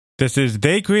This is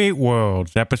They Create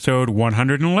Worlds, episode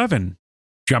 111.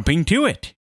 Jumping to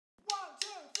it. 1, 2,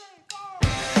 3,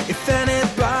 4. If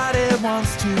anybody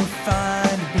wants to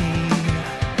find me,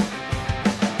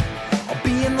 I'll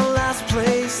be in the last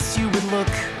place you would look.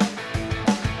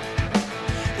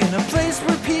 In a place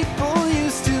where people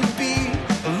used to be,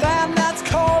 a land that's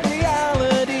called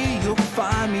reality. You'll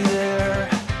find me there.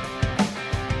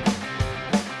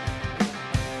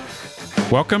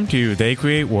 Welcome to They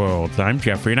Create Worlds. I'm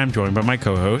Jeffrey, and I'm joined by my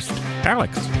co-host,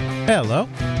 Alex. Hello.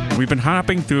 We've been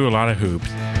hopping through a lot of hoops,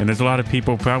 and there's a lot of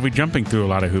people probably jumping through a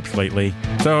lot of hoops lately.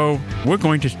 So we're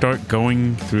going to start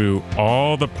going through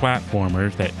all the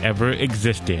platformers that ever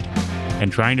existed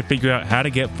and trying to figure out how to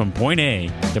get from point A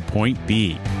to point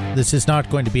B. This is not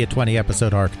going to be a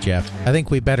 20-episode arc, Jeff. I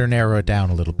think we better narrow it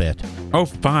down a little bit. Oh,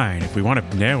 fine. If we want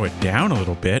to narrow it down a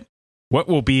little bit, what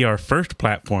will be our first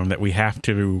platform that we have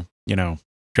to,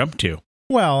 jump to?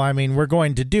 Well, we're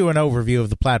going to do an overview of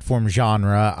the platform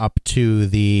genre up to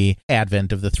the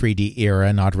advent of the 3D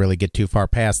era, not really get too far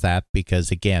past that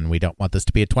because, again, we don't want this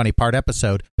to be a 20-part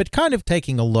episode, but kind of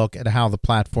taking a look at how the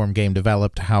platform game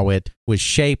developed, how it was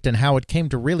shaped, and how it came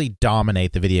to really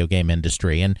dominate the video game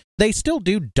industry. And they still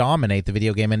do dominate the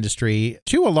video game industry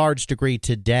to a large degree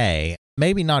today.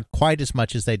 Maybe not quite as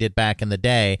much as they did back in the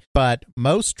day, but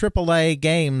most AAA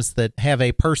games that have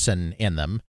a person in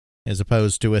them, as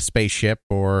opposed to a spaceship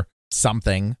or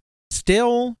something,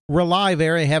 still rely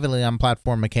very heavily on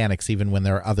platform mechanics, even when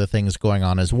there are other things going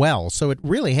on as well. So it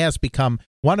really has become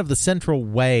one of the central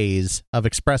ways of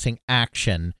expressing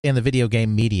action in the video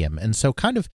game medium. And so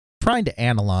kind of trying to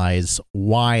analyze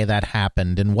why that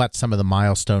happened and what some of the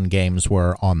milestone games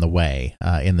were on the way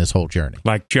in this whole journey.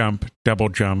 Like Jump, Double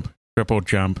Jump, Triple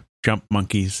Jump, Jump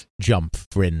Monkeys. Jump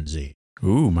Frenzy.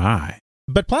 Ooh, my.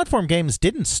 But platform games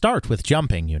didn't start with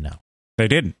jumping, They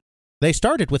didn't. They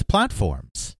started with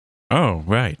platforms. Oh,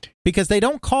 right. Because they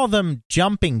don't call them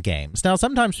jumping games. Now,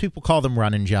 sometimes people call them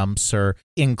run and jumps or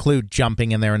include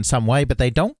jumping in there in some way, but they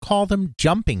don't call them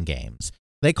jumping games.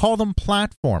 They call them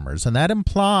platformers, and that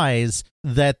implies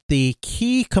that the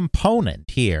key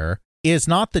component here is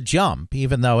not the jump,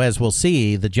 even though, as we'll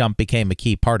see, the jump became a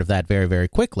key part of that very, very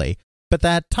quickly. But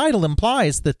that title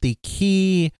implies that the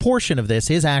key portion of this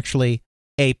is actually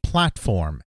a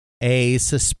platform, a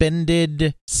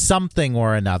suspended something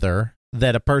or another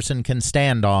that a person can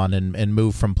stand on and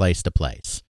move from place to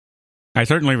place. I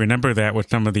certainly remember that with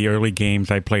some of the early games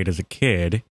I played as a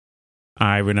kid.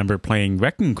 I remember playing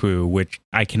Wrecking Crew, which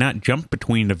I cannot jump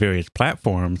between the various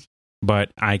platforms,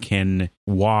 but I can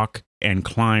walk and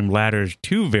climb ladders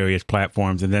to various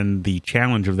platforms, and then the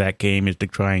challenge of that game is to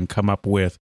try and come up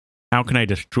with how can I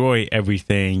destroy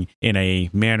everything in a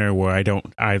manner where I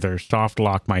don't either soft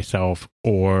lock myself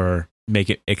or make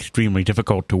it extremely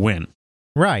difficult to win?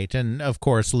 Right, and of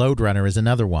course, Lode Runner is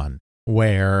another one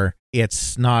where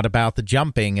it's not about the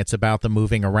jumping, it's about the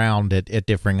moving around at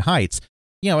differing heights.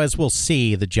 As we'll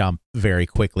see, the jump very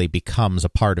quickly becomes a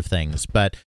part of things,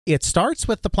 but it starts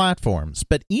with the platforms.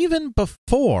 But even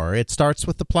before it starts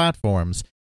with the platforms,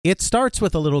 it starts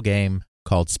with a little game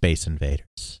called Space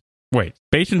Invaders. Wait,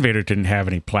 Space Invaders didn't have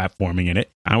any platforming in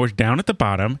it. I was down at the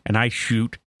bottom, and I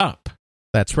shoot up.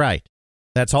 That's right.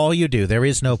 That's all you do. There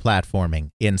is no platforming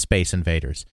in Space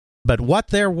Invaders. But what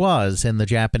there was in the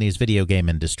Japanese video game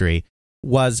industry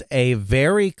was a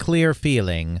very clear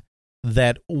feeling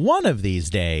that one of these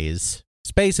days,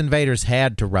 Space Invaders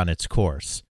had to run its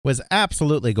course, was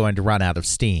absolutely going to run out of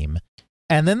steam.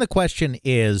 And then the question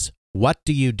is, what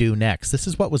do you do next? This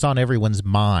is what was on everyone's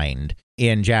mind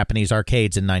in Japanese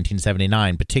arcades in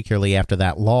 1979, particularly after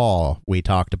that law we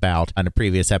talked about on a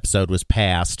previous episode was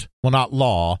passed. Well, not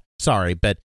law, sorry,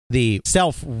 but the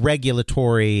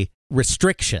self-regulatory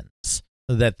restrictions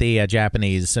that the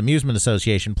Japanese Amusement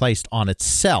Association placed on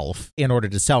itself in order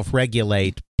to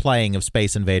self-regulate playing of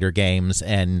Space Invader games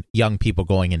and young people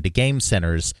going into game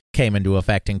centers came into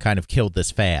effect and kind of killed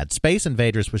this fad. Space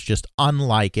Invaders was just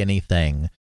unlike anything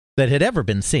that had ever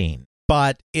been seen,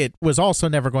 but it was also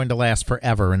never going to last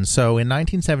forever. And so in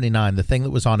 1979, the thing that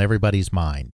was on everybody's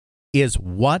mind is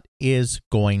what is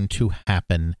going to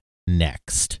happen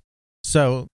next.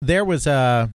 So there was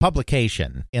a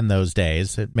publication in those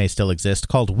days, it may still exist,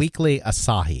 called Weekly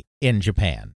Asahi in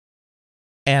Japan.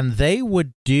 And they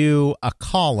would do a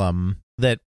column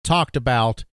that talked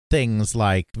about things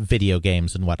like video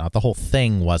games and whatnot. The whole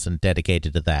thing wasn't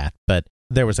dedicated to that, but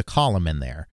there was a column in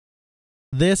there.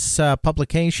 This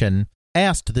publication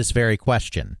asked this very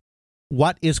question.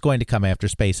 What is going to come after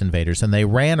Space Invaders? And they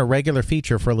ran a regular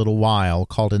feature for a little while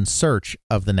called In Search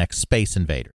of the Next Space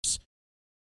Invaders.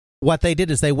 what they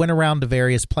did is they went around to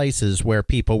various places where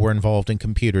people were involved in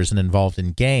computers and involved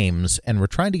in games and were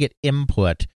trying to get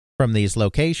input from these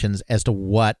locations as to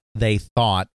what they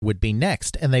thought would be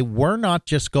next. And they were not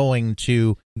just going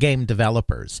to game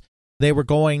developers. They were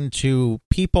going to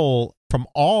people from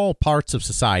all parts of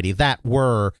society that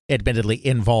were admittedly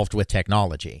involved with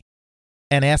technology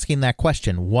and asking that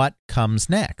question, what comes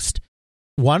next?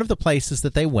 One of the places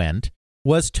that they went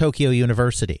was Tokyo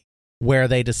University, where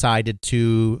they decided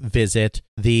to visit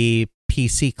the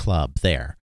PC Club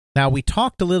there. Now, we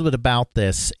talked a little bit about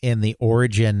this in the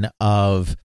origin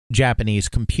of Japanese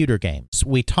computer games.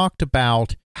 We talked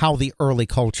about how the early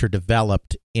culture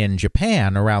developed in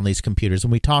Japan around these computers,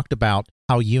 and we talked about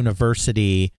how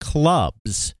university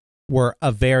clubs were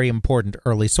a very important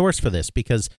early source for this,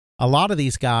 because a lot of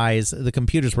these guys, the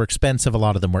computers were expensive, a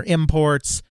lot of them were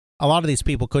imports, a lot of these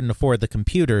people couldn't afford the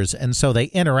computers, and so they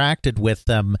interacted with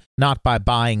them not by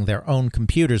buying their own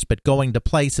computers, but going to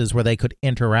places where they could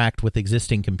interact with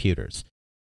existing computers.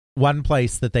 One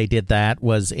place that they did that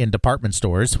was in department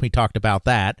stores. We talked about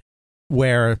that,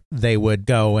 where they would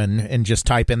go and just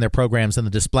type in their programs in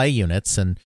the display units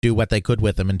and do what they could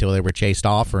with them until they were chased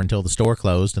off or until the store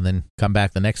closed, and then come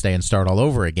back the next day and start all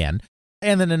over again.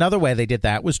 And then another way they did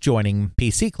that was joining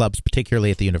PC clubs,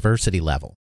 particularly at the university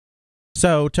level.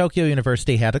 So Tokyo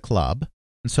University had a club,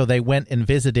 and so they went and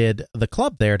visited the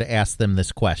club there to ask them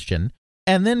this question.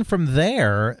 And then from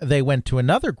there, they went to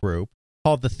another group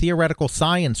called the Theoretical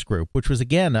Science Group, which was,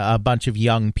 again, a bunch of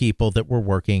young people that were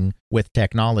working with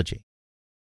technology.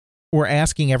 We're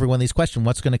asking everyone these questions.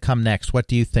 What's going to come next? What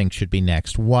do you think should be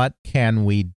next? What can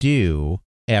we do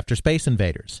after Space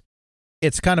Invaders?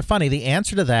 It's kind of funny. The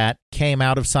answer to that came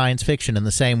out of science fiction in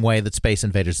the same way that Space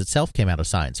Invaders itself came out of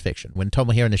science fiction. When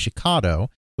Tomohiro Nishikado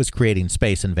was creating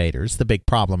Space Invaders, the big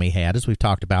problem he had, as we've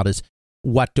talked about, is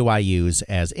what do I use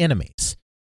as enemies?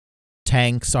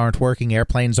 Tanks aren't working,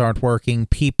 airplanes aren't working,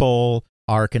 people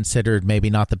are considered maybe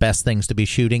not the best things to be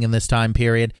shooting in this time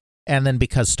period. And then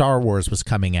because Star Wars was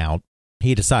coming out,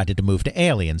 he decided to move to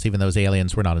aliens. Even though those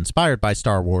aliens were not inspired by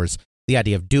Star Wars, the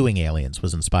idea of doing aliens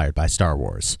was inspired by Star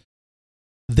Wars.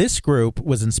 This group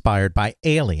was inspired by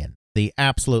Alien, the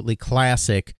absolutely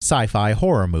classic sci-fi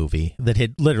horror movie that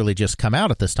had literally just come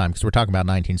out at this time, because we're talking about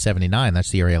 1979.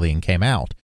 That's the year Alien came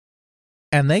out.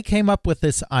 And they came up with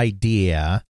this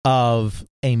idea of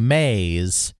a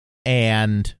maze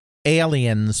and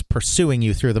aliens pursuing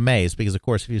you through the maze, because, of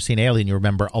course, if you've seen Alien, you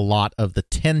remember a lot of the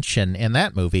tension in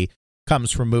that movie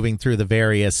comes from moving through the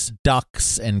various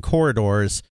ducts and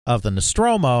corridors of the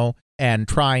Nostromo and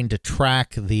trying to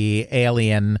track the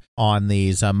alien on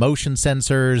these motion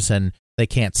sensors, and they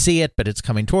can't see it, but it's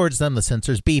coming towards them, the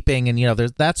sensor's beeping,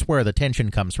 and, that's where the tension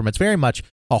comes from. It's very much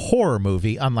a horror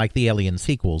movie, unlike the Alien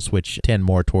sequels, which tend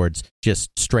more towards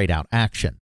just straight-out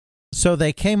action. So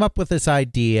they came up with this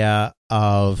idea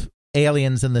of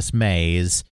aliens in this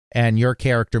maze and your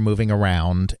character moving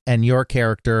around and your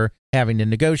character having to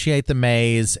negotiate the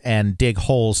maze and dig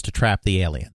holes to trap the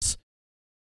aliens.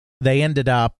 They ended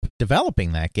up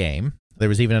developing that game. There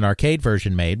was even an arcade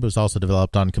version made, but it was also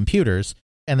developed on computers,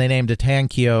 and they named it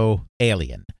Hankyo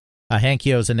Alien.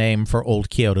 Hankyo is a name for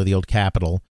Old Kyoto, the old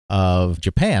capital of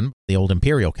Japan, the old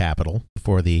imperial capital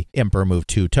before the emperor moved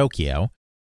to Tokyo.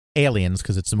 Aliens,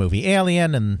 because it's the movie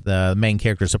Alien, and the main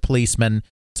character is a policeman,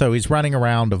 so he's running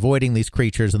around avoiding these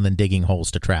creatures and then digging holes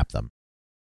to trap them.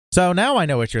 So now I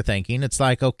know what you're thinking. It's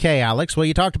like, okay, Alex, well,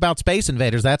 you talked about Space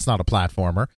Invaders. That's not a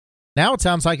platformer. Now it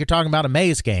sounds like you're talking about a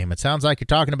maze game. It sounds like you're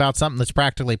talking about something that's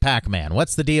practically Pac-Man.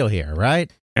 What's the deal here, right?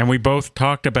 And we both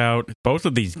talked about both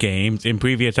of these games in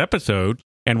previous episodes,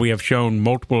 and we have shown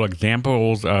multiple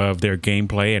examples of their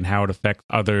gameplay and how it affects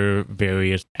other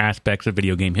various aspects of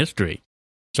video game history.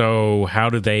 So how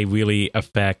do they really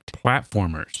affect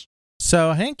platformers?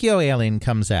 So Hankyo Alien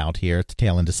comes out here at the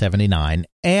tail end of 79,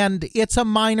 and it's a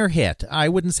minor hit. I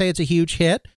wouldn't say it's a huge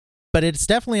hit, but it's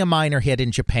definitely a minor hit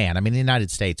in Japan. I mean, the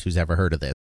United States, who's ever heard of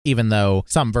this? Even though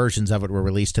some versions of it were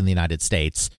released in the United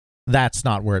States, that's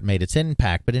not where it made its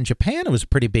impact. But in Japan, it was a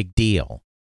pretty big deal.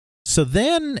 So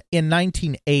then in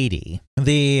 1980,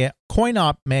 the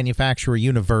coin-op manufacturer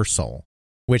Universal,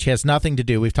 which has nothing to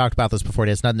do, we've talked about this before, it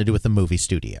has nothing to do with the movie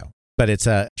studio, but it's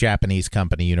a Japanese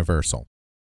company, Universal.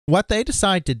 What they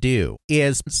decide to do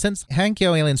is, since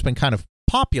Hankyo Alien's been kind of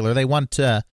popular, they want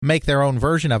to make their own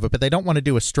version of it, but they don't want to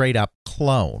do a straight-up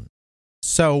clone.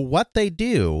 So what they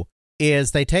do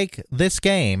is they take this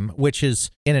game, which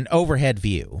is in an overhead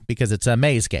view, because it's a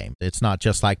maze game. It's not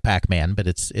just like Pac-Man, but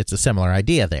it's a similar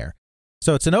idea there.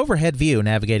 So it's an overhead view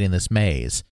navigating this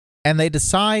maze, and they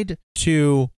decide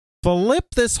to flip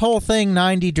this whole thing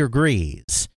 90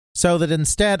 degrees so that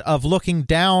instead of looking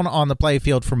down on the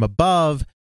playfield from above,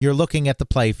 you're looking at the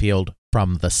playfield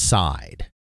from the side.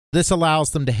 This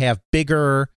allows them to have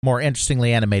bigger, more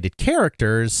interestingly animated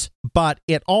characters, but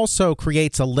it also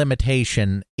creates a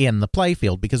limitation in the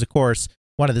playfield because, of course,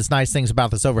 one of the nice things about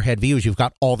this overhead view is you've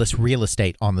got all this real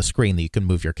estate on the screen that you can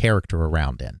move your character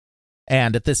around in.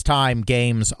 And at this time,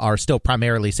 games are still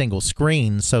primarily single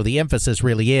screen, so the emphasis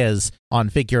really is on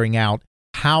figuring out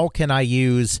how can I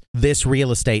use this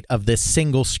real estate of this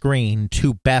single screen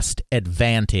to best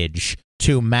advantage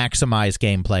to maximize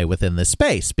gameplay within this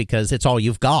space, because it's all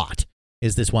you've got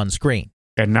is this one screen.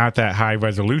 And not that high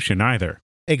resolution either.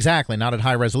 Exactly, not at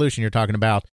high resolution. You're talking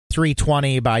about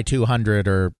 320 by 200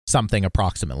 or something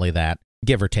approximately that,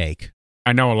 give or take.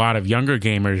 I know a lot of younger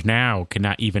gamers now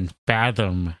cannot even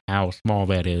fathom how small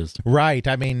that is. Right.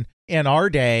 I mean, in our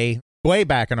day, way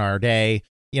back in our day,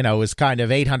 it was kind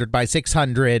of 800 by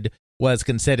 600 was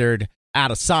considered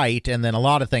out of sight, and then a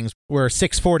lot of things were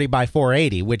 640 by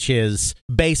 480, which is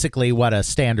basically what a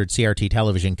standard CRT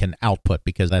television can output,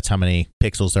 because that's how many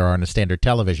pixels there are on a standard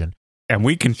television. And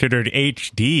we considered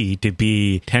HD to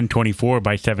be 1024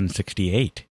 by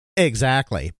 768.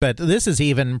 Exactly. But this is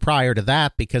even prior to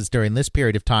that, because during this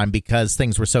period of time, because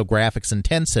things were so graphics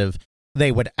intensive,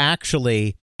 they would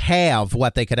actually have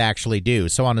what they could actually do.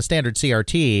 So on a standard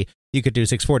CRT, you could do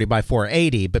 640 by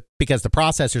 480, but because the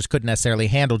processors couldn't necessarily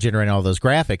handle generating all those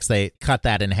graphics, they cut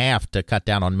that in half to cut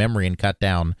down on memory and cut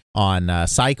down on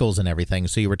cycles and everything.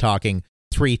 So you were talking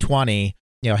 320,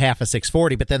 half a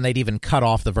 640, but then they'd even cut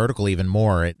off the vertical even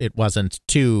more. It wasn't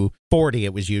 240,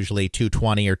 it was usually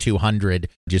 220 or 200,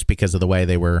 just because of the way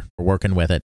they were working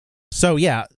with it. So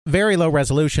yeah, very low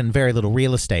resolution, very little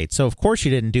real estate. So of course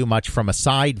you didn't do much from a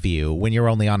side view when you're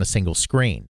only on a single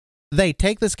screen. They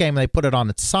take this game and they put it on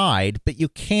its side, but you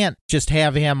can't just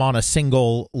have him on a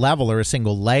single level or a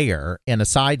single layer in a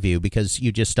side view, because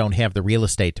you just don't have the real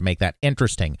estate to make that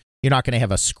interesting. You're not going to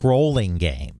have a scrolling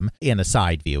game in a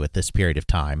side view at this period of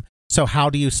time. So how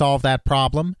do you solve that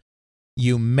problem?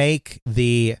 You make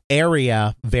the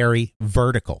area very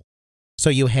vertical. So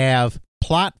you have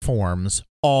platforms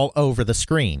all over the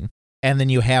screen, and then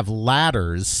you have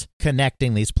ladders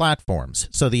connecting these platforms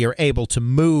so that you're able to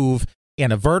move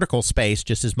in a vertical space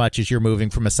just as much as you're moving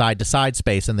from a side-to-side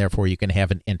space, and therefore you can have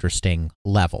an interesting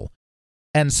level.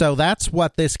 And so that's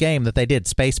what this game that they did,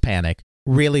 Space Panic,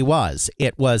 really was.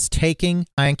 It was taking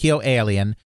Hankyo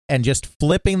Alien and just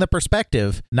flipping the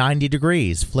perspective 90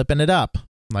 degrees, flipping it up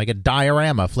like a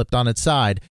diorama flipped on its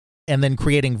side, and then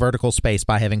creating vertical space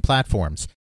by having platforms.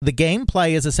 The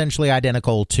gameplay is essentially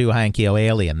identical to Hankyo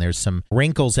Alien. There's some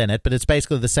wrinkles in it, but it's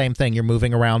basically the same thing. You're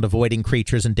moving around, avoiding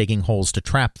creatures, and digging holes to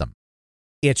trap them.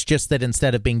 It's just that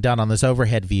instead of being done on this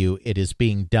overhead view, it is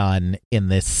being done in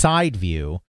this side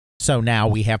view. So now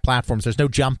we have platforms. There's no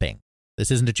jumping.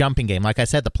 This isn't a jumping game. Like I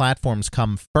said, the platforms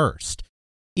come first.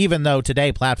 Even though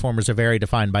today platformers are very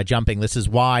defined by jumping, this is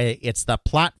why it's the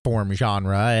platform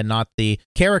genre and not the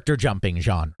character jumping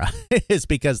genre, is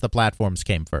because the platforms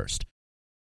came first.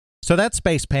 So that's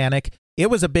Space Panic. It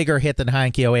was a bigger hit than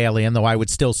Hankyo Alien, though I would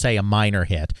still say a minor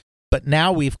hit. But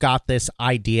now we've got this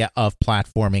idea of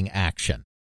platforming action.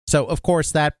 So, of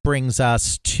course, that brings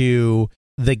us to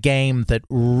the game that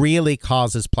really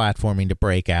causes platforming to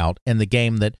break out, and the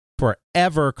game that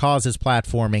forever causes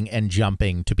platforming and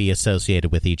jumping to be associated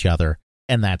with each other,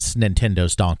 and that's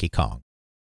Nintendo's Donkey Kong.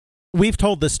 We've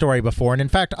told this story before, and in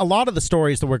fact, a lot of the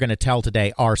stories that we're going to tell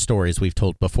today are stories we've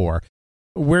told before.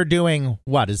 We're doing,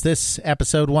 what, is this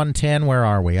episode 110? Where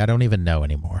are we? I don't even know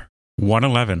anymore.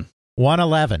 111.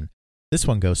 111. This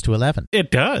one goes to 11.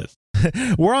 It does.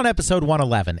 We're on episode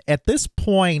 111. At this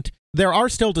point, there are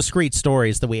still discrete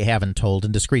stories that we haven't told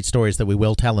and discrete stories that we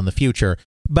will tell in the future,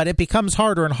 but it becomes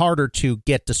harder and harder to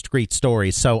get discrete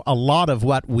stories. So a lot of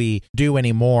what we do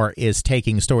anymore is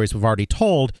taking stories we've already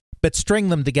told, but string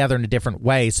them together in a different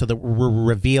way so that we're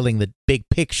revealing the big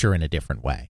picture in a different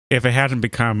way. If it hasn't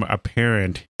become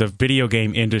apparent, the video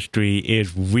game industry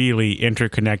is really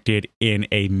interconnected in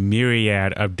a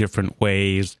myriad of different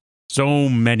ways. So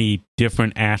many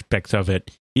different aspects of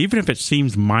it, even if it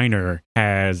seems minor,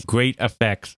 has great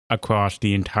effects across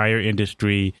the entire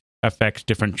industry, affects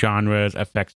different genres,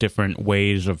 affects different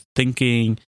ways of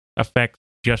thinking, affects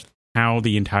just how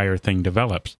the entire thing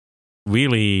develops.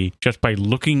 Really, just by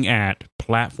looking at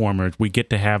platformers, we get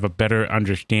to have a better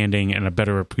understanding and a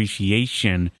better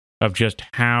appreciation of just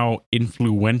how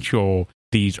influential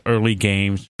these early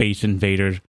games, Space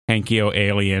Invaders, Hankyo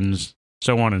Aliens,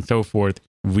 so on and so forth,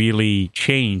 really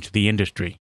changed the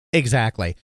industry.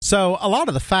 Exactly. So a lot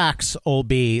of the facts will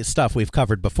be stuff we've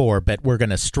covered before, but we're going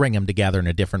to string them together in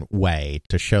a different way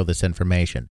to show this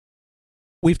information.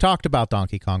 We've talked about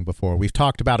Donkey Kong before. We've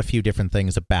talked about a few different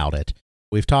things about it.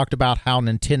 We've talked about how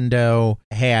Nintendo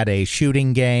had a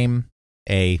shooting game,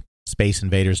 a Space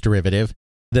Invaders derivative,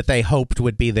 that they hoped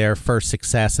would be their first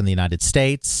success in the United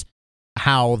States,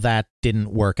 how that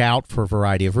didn't work out for a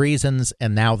variety of reasons,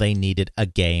 and now they needed a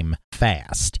game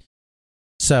fast.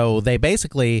 So they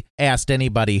basically asked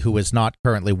anybody who was not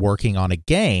currently working on a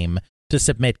game to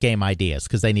submit game ideas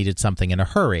because they needed something in a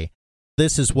hurry.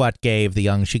 This is what gave the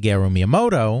young Shigeru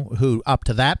Miyamoto, who up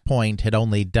to that point had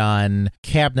only done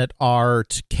cabinet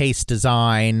art, case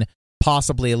design,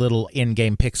 possibly a little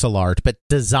in-game pixel art, but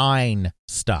design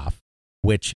stuff,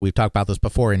 which we've talked about this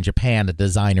before. In Japan, a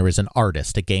designer is an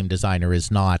artist. A game designer is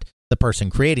not the person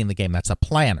creating the game. That's a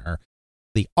planner.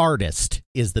 The artist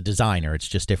is the designer. It's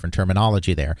just different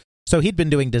terminology there. So he'd been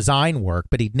doing design work,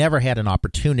 but he'd never had an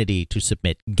opportunity to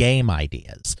submit game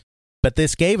ideas. But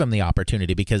this gave him the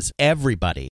opportunity because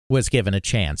everybody was given a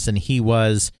chance, and he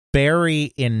was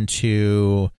very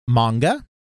into manga.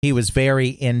 He was very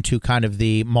into kind of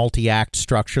the multi-act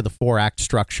structure, the 4-act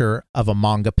structure of a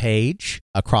manga page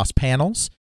across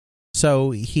panels. So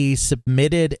he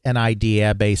submitted an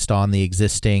idea based on the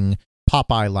existing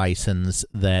Popeye license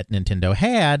that Nintendo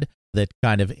had that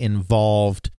kind of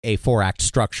involved a 4-act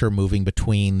structure moving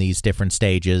between these different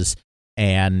stages.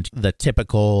 And the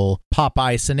typical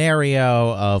Popeye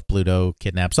scenario of Pluto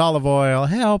kidnaps Olive Oyl,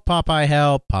 help,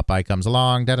 Popeye comes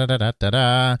along,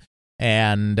 da-da-da-da-da-da,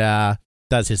 and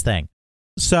does his thing.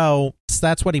 So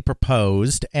that's what he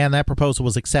proposed, and that proposal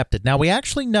was accepted. Now, we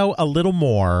actually know a little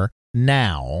more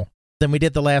now than we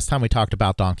did the last time we talked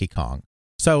about Donkey Kong.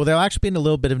 So there'll actually be a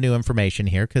little bit of new information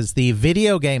here, because the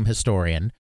video game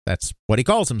historian, that's what he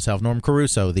calls himself, Norm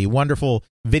Caruso, the wonderful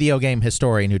video game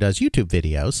historian who does YouTube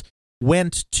videos,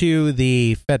 went to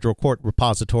the federal court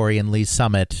repository in Lee's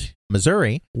Summit,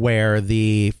 Missouri, where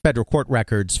the federal court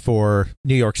records for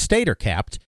New York State are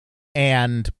kept,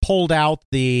 and pulled out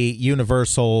the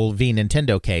Universal v.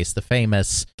 Nintendo case, the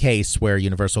famous case where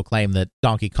Universal claimed that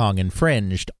Donkey Kong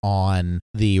infringed on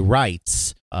the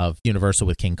rights of Universal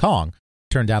with King Kong.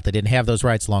 Turned out they didn't have those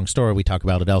rights. Long story. We talk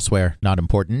about it elsewhere. Not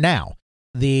important now.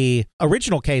 The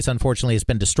original case, unfortunately, has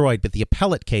been destroyed, but the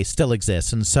appellate case still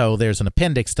exists, and so there's an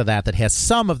appendix to that has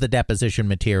some of the deposition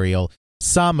material,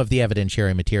 some of the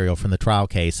evidentiary material from the trial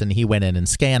case, and he went in and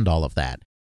scanned all of that,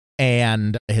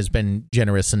 and has been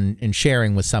generous in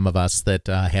sharing with some of us that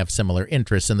have similar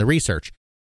interests in the research.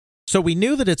 So we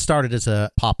knew that it started as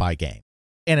a Popeye game.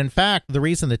 And in fact, the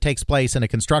reason it takes place in a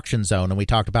construction zone, and we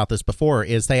talked about this before,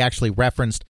 is they actually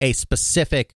referenced a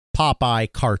specific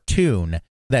Popeye cartoon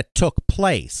that took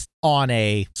place on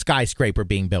a skyscraper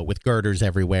being built with girders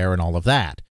everywhere and all of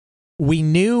that. We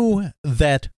knew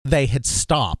that they had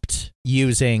stopped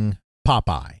using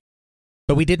Popeye,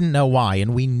 but we didn't know why,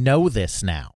 and we know this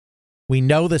now. We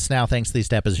know this now thanks to these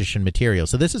deposition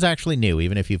materials. So this is actually new,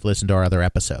 even if you've listened to our other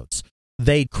episodes.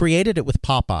 They created it with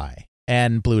Popeye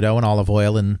and Bluto and Olive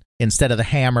Oyl, and instead of the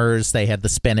hammers, they had the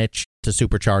spinach to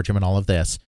supercharge them and all of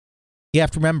this. You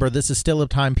have to remember, this is still a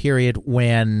time period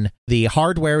when the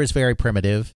hardware is very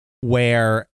primitive,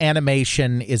 where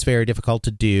animation is very difficult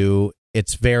to do.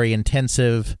 It's very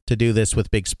intensive to do this with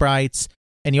big sprites.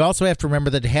 And you also have to remember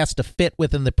that it has to fit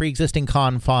within the pre-existing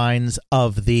confines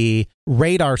of the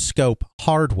radar scope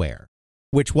hardware,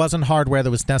 which wasn't hardware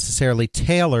that was necessarily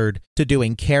tailored to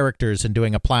doing characters and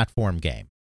doing a platform game.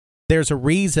 There's a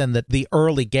reason that the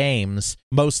early games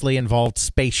mostly involved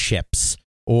spaceships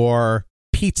or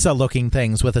pizza-looking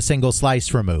things with a single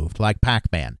slice removed, like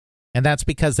Pac-Man. And that's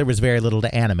because there was very little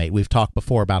to animate. We've talked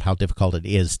before about how difficult it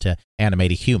is to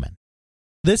animate a human.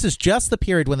 This is just the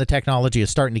period when the technology is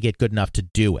starting to get good enough to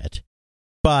do it.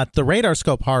 But the radar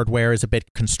scope hardware is a bit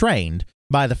constrained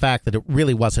by the fact that it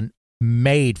really wasn't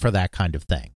made for that kind of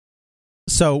thing.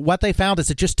 So what they found is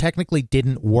it just technically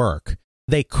didn't work.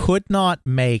 They could not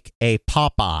make a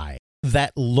Popeye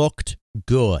that looked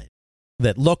good,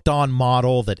 that looked on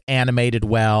model, that animated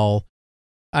well.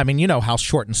 I mean, you know how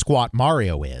short and squat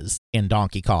Mario is in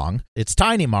Donkey Kong. It's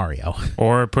tiny Mario.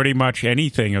 Or pretty much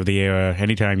anything of the era.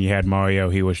 Anytime you had Mario,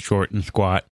 he was short and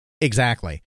squat.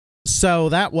 Exactly. So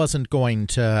that wasn't going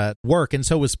to work. And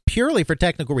so it was purely for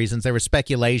technical reasons. There was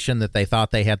speculation that they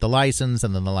thought they had the license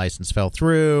and then the license fell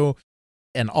through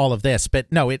and all of this.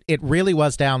 But no, it really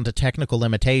was down to technical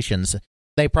limitations.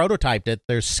 They prototyped it.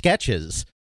 There's sketches,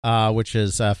 which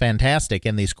is fantastic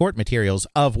in these court materials,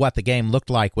 of what the game looked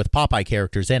like with Popeye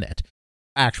characters in it.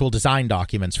 Actual design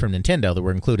documents from Nintendo that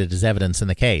were included as evidence in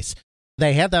the case.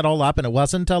 They had that all up, and it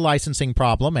wasn't a licensing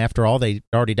problem. After all, they'd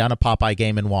already done a Popeye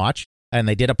Game & Watch. And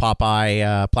they did a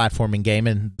Popeye platforming game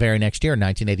in very next year, in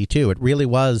 1982. It really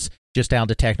was just down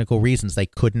to technical reasons. They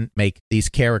couldn't make these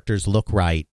characters look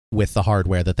right with the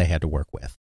hardware that they had to work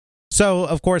with. So,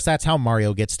 of course, that's how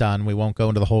Mario gets done. We won't go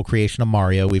into the whole creation of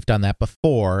Mario. We've done that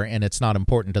before, and it's not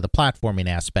important to the platforming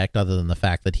aspect other than the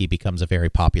fact that he becomes a very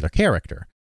popular character.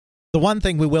 The one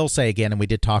thing we will say again, and we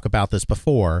did talk about this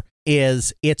before,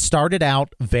 is it started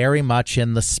out very much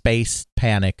in the space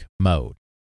panic mode.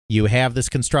 You have this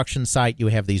construction site, you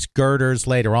have these girders.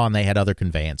 Later on, they had other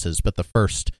conveyances, but the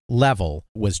first level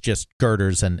was just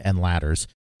girders and ladders.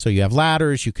 So you have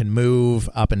ladders, you can move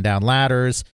up and down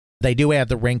ladders. They do add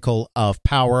the wrinkle of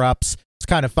power-ups. It's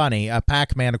kind of funny.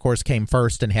 Pac-Man, of course, came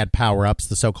first and had power-ups,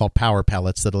 the so-called power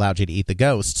pellets that allowed you to eat the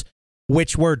ghosts,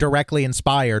 which were directly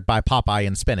inspired by Popeye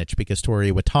and Spinach, because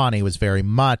Toru Iwatani was very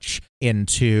much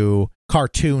into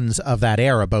cartoons of that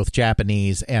era, both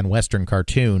Japanese and Western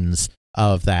cartoons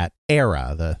of that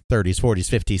era, the 30s, 40s,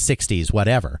 50s, 60s,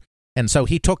 whatever. And so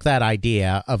he took that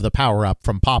idea of the power-up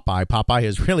from Popeye. Popeye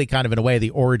is really kind of, in a way, the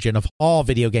origin of all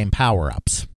video game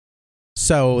power-ups.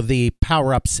 So the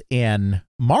power-ups in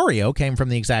Mario came from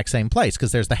the exact same place,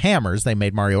 because there's the hammers. They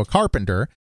made Mario a carpenter.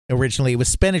 Originally, it was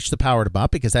Spinach that powered him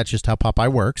up, because that's just how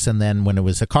Popeye works. And then when it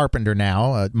was a carpenter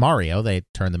now, Mario, they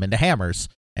turned them into hammers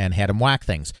and had him whack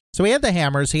things. So he had the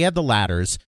hammers, he had the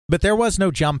ladders, but there was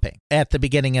no jumping at the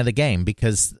beginning of the game,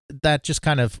 because that just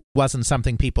kind of wasn't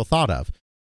something people thought of.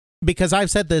 Because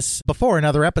I've said this before in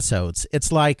other episodes,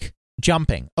 it's like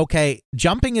jumping. Okay,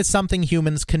 jumping is something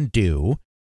humans can do.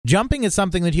 Jumping is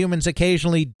something that humans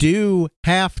occasionally do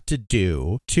have to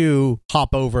do to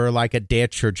hop over like a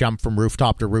ditch or jump from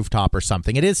rooftop to rooftop or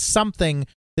something. It is something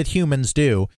that humans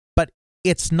do, but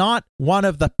it's not one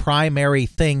of the primary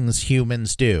things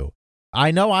humans do.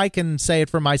 I know I can say it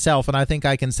for myself, and I think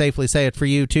I can safely say it for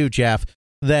you too, Jeff,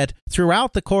 that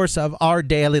throughout the course of our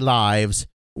daily lives,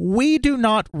 we do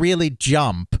not really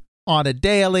jump on a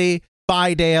daily,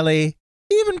 bi-daily,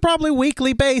 even probably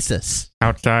weekly basis.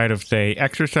 Outside of, say,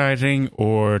 exercising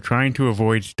or trying to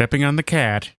avoid stepping on the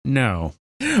cat, no.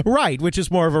 Right, which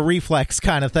is more of a reflex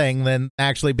kind of thing than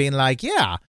actually being like,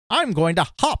 yeah, I'm going to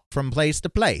hop from place to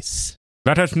place.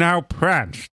 Let us now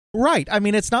prance. Right, I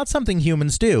mean, it's not something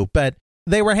humans do, but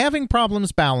they were having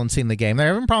problems balancing the game. They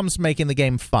were having problems making the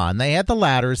game fun. They had the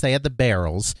ladders, they had the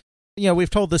barrels. You know, we've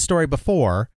told this story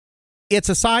before. It's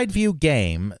a side view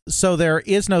game, so there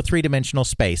is no three-dimensional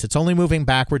space. It's only moving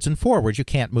backwards and forwards. You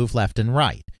can't move left and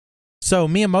right. So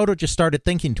Miyamoto just started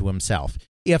thinking to himself,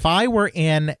 if I were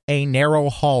in a narrow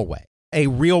hallway, a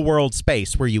real-world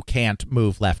space where you can't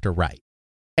move left or right,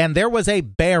 and there was a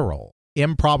barrel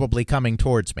improbably coming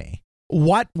towards me,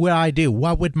 what would I do?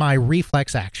 What would my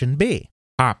reflex action be?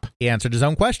 Hop. He answered his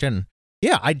own question.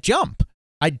 Yeah, I'd jump.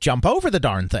 I'd jump over the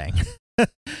darn thing.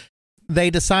 They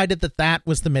decided that that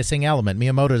was the missing element.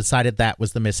 Miyamoto decided that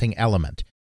was the missing element.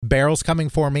 Barrel's coming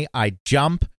for me. I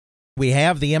jump. We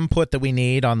have the input that we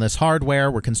need on this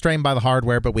hardware. We're constrained by the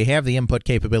hardware, but we have the input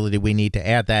capability we need to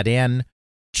add that in.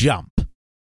 Jump.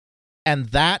 And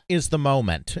that is the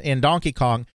moment in Donkey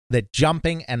Kong that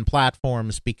jumping and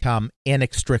platforms become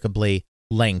inextricably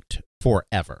linked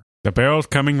forever. The barrel's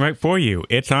coming right for you.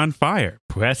 It's on fire.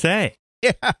 Press A.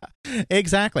 Yeah,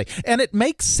 exactly. And it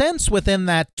makes sense within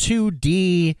that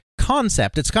 2D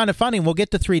concept. It's kind of funny. We'll get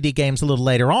to 3D games a little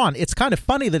later on. It's kind of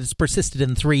funny that it's persisted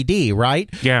in 3D, right?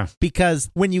 Yeah.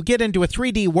 Because when you get into a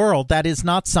 3D world, that is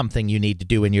not something you need to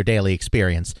do in your daily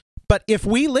experience. But if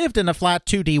we lived in a flat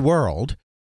 2D world,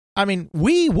 I mean,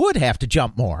 we would have to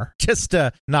jump more just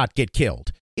to not get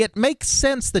killed. It makes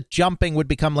sense that jumping would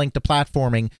become linked to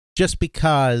platforming just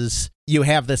because you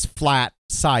have this flat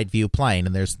side view plane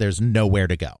and there's nowhere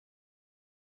to go.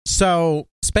 So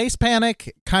Space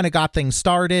Panic kind of got things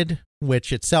started,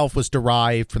 which itself was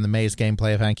derived from the maze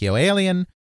gameplay of Hankyo Alien.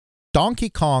 Donkey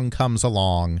Kong comes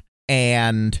along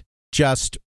and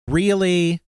just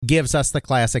really gives us the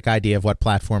classic idea of what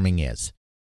platforming is.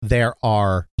 There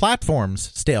are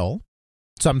platforms still,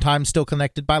 sometimes still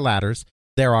connected by ladders.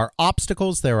 There are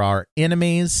obstacles, there are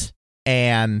enemies,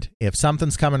 and if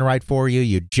something's coming right for you,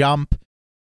 you jump.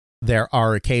 There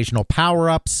are occasional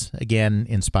power-ups, again,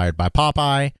 inspired by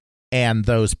Popeye, and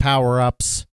those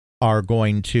power-ups are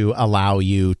going to allow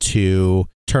you to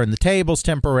turn the tables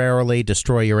temporarily,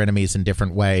 destroy your enemies in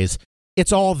different ways.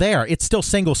 It's all there. It's still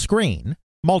single screen,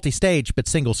 multi-stage, but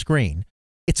single screen.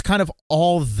 It's kind of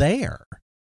all there.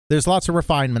 There's lots of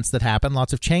refinements that happen,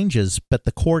 lots of changes, but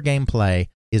the core gameplay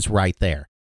is right there.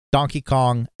 Donkey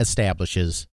Kong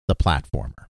establishes the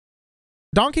platformer.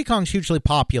 Donkey Kong's hugely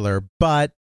popular,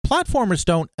 but platformers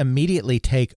don't immediately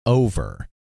take over.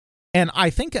 And I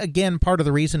think, again, part of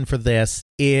the reason for this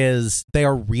is they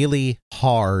are really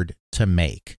hard to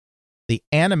make. The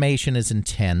animation is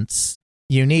intense.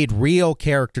 You need real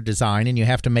character design, and you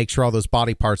have to make sure all those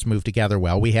body parts move together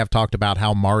well. We have talked about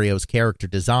how Mario's character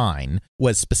design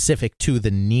was specific to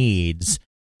the needs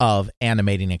of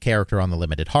animating a character on the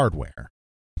limited hardware.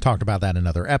 Talked about that in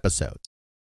other episodes.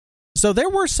 So there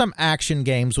were some action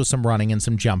games with some running and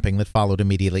some jumping that followed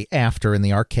immediately after in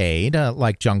the arcade,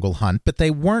 like Jungle Hunt, but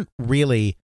they weren't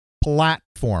really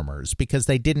platformers because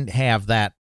they didn't have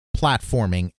that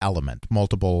platforming element,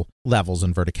 multiple levels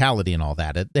and verticality and all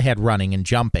that. They had running and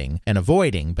jumping and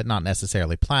avoiding, but not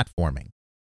necessarily platforming.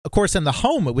 Of course, in the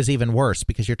home, it was even worse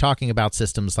because you're talking about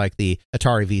systems like the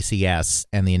Atari VCS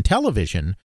and the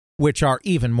Intellivision, which are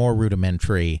even more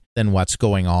rudimentary than what's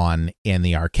going on in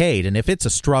the arcade. And if it's a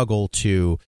struggle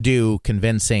to do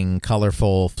convincing,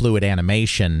 colorful, fluid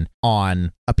animation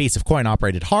on a piece of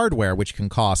coin-operated hardware, which can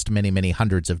cost many, many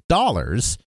hundreds of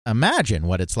dollars, imagine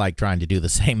what it's like trying to do the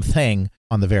same thing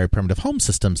on the very primitive home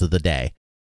systems of the day.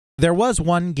 There was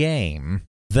one game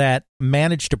that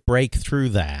managed to break through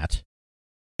that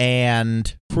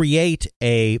and create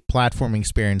a platforming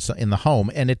experience in the home,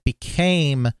 and it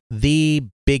became the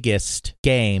biggest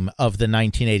game of the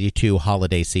 1982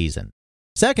 holiday season.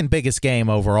 Second biggest game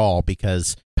overall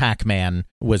because Pac-Man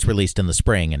was released in the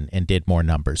spring and did more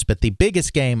numbers, but the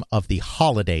biggest game of the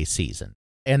holiday season,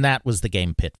 and that was the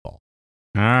game Pitfall.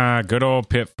 Ah, good old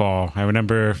Pitfall. I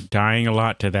remember dying a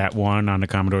lot to that one on the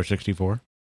Commodore 64.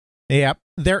 Yeah,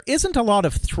 there isn't a lot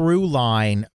of through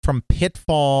line from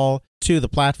Pitfall to the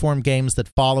platform games that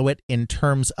follow it in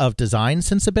terms of design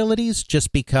sensibilities,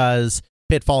 just because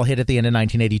Pitfall hit at the end of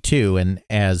 1982, and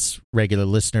as regular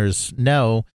listeners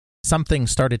know, something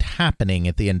started happening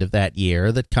at the end of that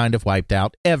year that kind of wiped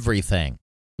out everything.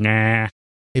 Nah.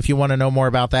 If you want to know more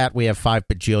about that, we have 5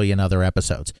 bajillion other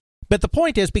episodes. But the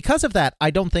point is, because of that,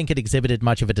 I don't think it exhibited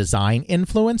much of a design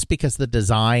influence because the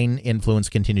design influence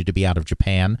continued to be out of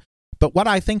Japan. But what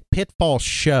I think Pitfall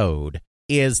showed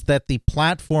is that the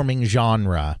platforming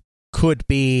genre could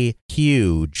be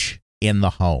huge in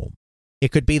the home.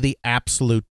 It could be the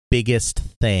absolute biggest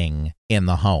thing in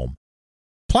the home.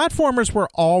 Platformers were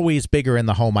always bigger in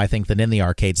the home, I think, than in the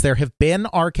arcades. There have been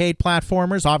arcade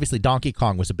platformers. Obviously, Donkey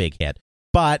Kong was a big hit.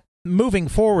 But moving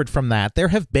forward from that, there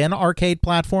have been arcade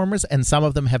platformers, and some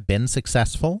of them have been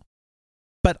successful.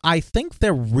 But I think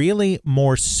they're really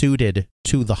more suited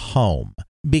to the home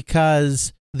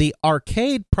because the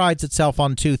arcade prides itself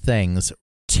on two things: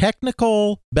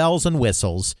 technical bells and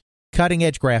whistles,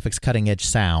 cutting-edge graphics, cutting-edge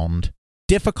sound,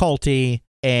 difficulty,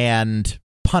 and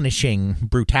punishing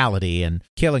brutality and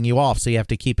killing you off so you have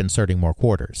to keep inserting more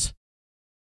quarters.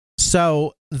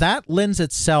 So that lends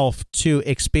itself to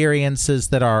experiences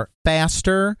that are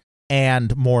faster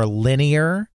and more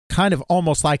linear, kind of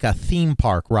almost like a theme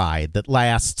park ride that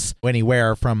lasts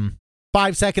anywhere from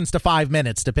 5 seconds to 5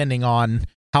 minutes, depending on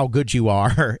how good you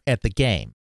are at the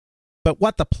game. But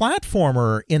what the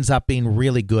platformer ends up being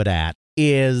really good at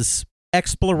is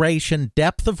exploration,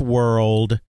 depth of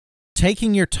world,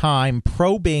 taking your time,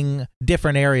 probing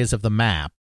different areas of the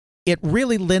map. It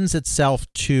really lends itself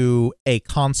to a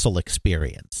console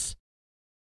experience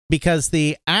because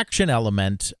the action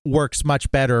element works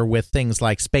much better with things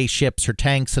like spaceships or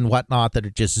tanks and whatnot that are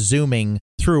just zooming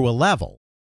through a level,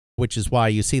 which is why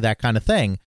you see that kind of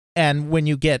thing. And when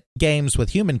you get games with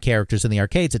human characters in the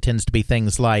arcades, it tends to be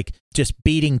things like just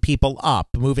beating people up,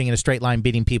 moving in a straight line,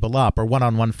 beating people up, or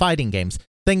one-on-one fighting games.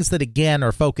 Things that, again,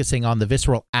 are focusing on the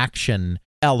visceral action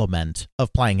element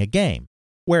of playing a game.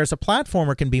 Whereas a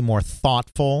platformer can be more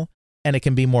thoughtful, and it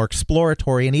can be more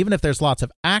exploratory, and even if there's lots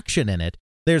of action in it,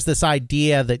 there's this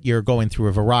idea that you're going through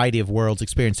a variety of worlds,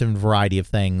 experiencing a variety of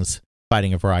things,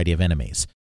 fighting a variety of enemies.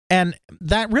 And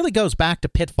that really goes back to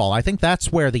Pitfall. I think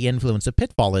that's where the influence of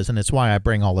Pitfall is, and it's why I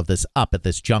bring all of this up at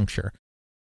this juncture.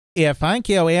 If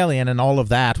Onkyo Alien and all of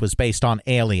that was based on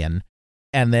Alien,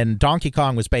 and then Donkey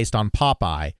Kong was based on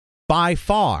Popeye, by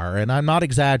far, and I'm not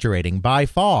exaggerating, by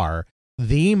far,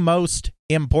 the most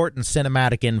important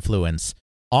cinematic influence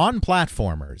on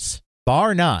platformers,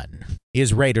 bar none,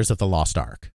 is Raiders of the Lost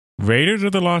Ark. Raiders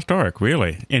of the Lost Ark,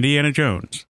 really? Indiana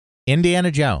Jones.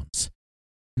 Indiana Jones.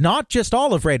 Not just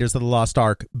all of Raiders of the Lost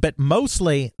Ark, but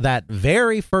mostly that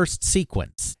very first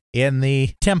sequence in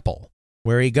the temple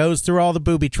where he goes through all the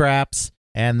booby traps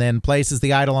and then places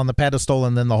the idol on the pedestal,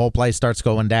 and then the whole place starts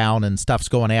going down and stuff's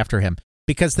going after him.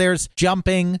 Because there's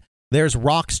jumping, there's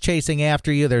rocks chasing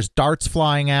after you, there's darts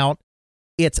flying out.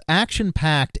 It's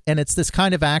action-packed, and it's this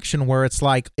kind of action where it's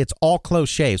like, it's all close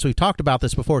shaves. We've talked about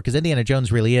this before, because Indiana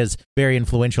Jones really is very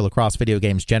influential across video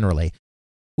games generally.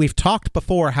 We've talked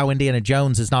before how Indiana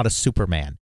Jones is not a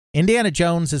Superman. Indiana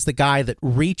Jones is the guy that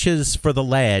reaches for the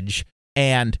ledge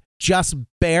and just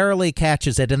barely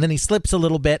catches it, and then he slips a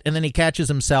little bit, and then he catches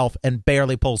himself and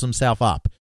barely pulls himself up.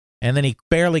 And then he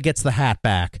barely gets the hat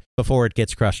back before it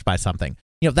gets crushed by something.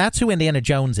 That's who Indiana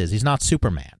Jones is. He's not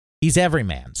Superman. He's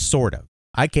everyman, sort of.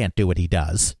 I can't do what he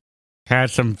does.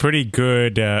 Has some pretty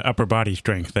good upper body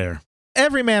strength there.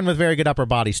 Every man with very good upper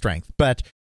body strength, but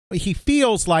he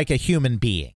feels like a human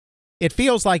being. It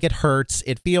feels like it hurts.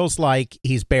 It feels like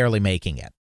he's barely making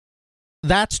it.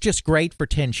 That's just great for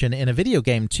tension in a video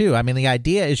game, too. I mean, the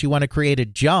idea is you want to create a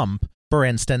jump, for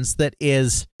instance, that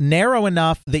is narrow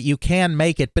enough that you can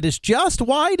make it, but is just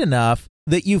wide enough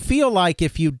that you feel like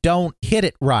if you don't hit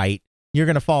it right, you're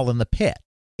going to fall in the pit.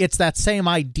 It's that same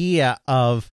idea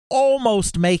of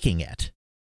almost making it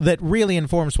that really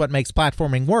informs what makes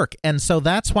platforming work. And so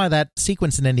that's why that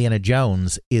sequence in Indiana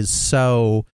Jones is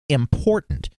so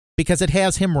important, because it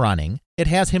has him running, it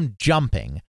has him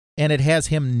jumping, and it has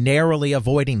him narrowly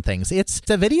avoiding things. It's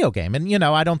a video game. And,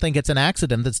 I don't think it's an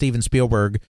accident that Steven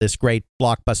Spielberg, this great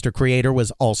blockbuster creator,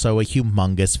 was also a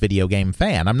humongous video game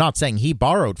fan. I'm not saying he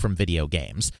borrowed from video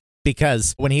games,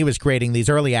 because when he was creating these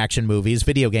early action movies,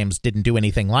 video games didn't do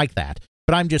anything like that.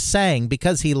 But I'm just saying,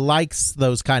 because he likes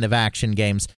those kind of action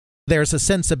games, there's a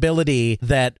sensibility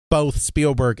that both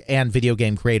Spielberg and video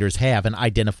game creators have and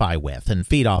identify with and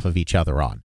feed off of each other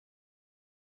on.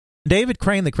 David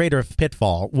Crane, the creator of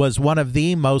Pitfall, was one of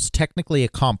the most technically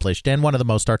accomplished and one of the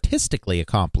most artistically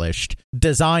accomplished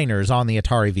designers on the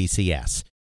Atari VCS.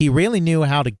 He really knew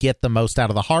how to get the most out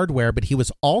of the hardware, but he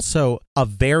was also a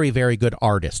very, very good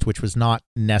artist, which was not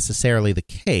necessarily the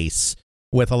case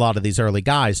with a lot of these early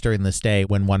guys during this day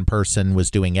when one person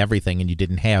was doing everything and you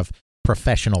didn't have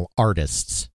professional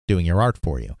artists doing your art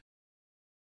for you.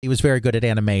 He was very good at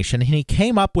animation, and he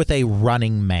came up with a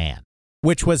running man,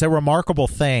 which was a remarkable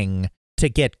thing to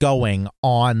get going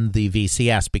on the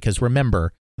VCS, because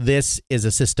remember, this is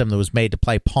a system that was made to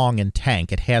play Pong and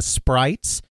Tank. It has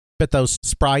sprites, but those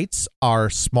sprites are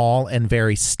small and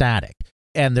very static,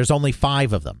 and there's only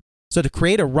 5 of them. So to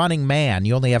create a running man,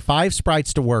 you only have 5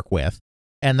 sprites to work with,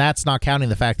 and that's not counting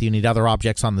the fact that you need other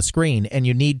objects on the screen, and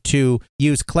you need to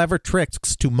use clever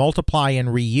tricks to multiply and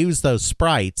reuse those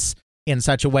sprites in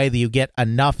such a way that you get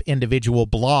enough individual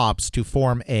blobs to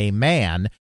form a man,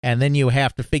 and then you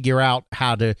have to figure out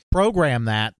how to program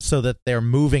that so that they're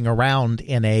moving around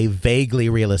in a vaguely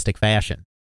realistic fashion.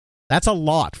 That's a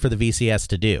lot for the VCS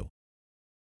to do.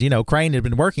 Crane had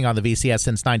been working on the VCS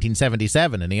since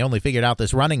 1977, and he only figured out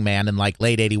this running man in like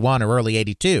late 81 or early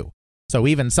 82. So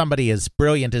even somebody as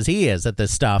brilliant as he is at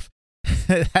this stuff,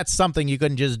 that's something you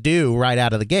couldn't just do right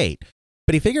out of the gate.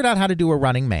 But he figured out how to do a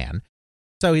running man.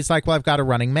 So he's like, well, I've got a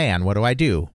running man. What do I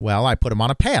do? Well, I put him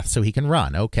on a path so he can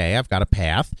run. Okay, I've got a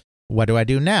path. What do I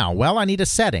do now? Well, I need a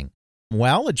setting.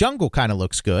 Well, a jungle kind of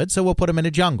looks good, so we'll put him in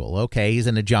a jungle. Okay, he's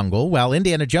in a jungle. Well,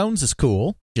 Indiana Jones is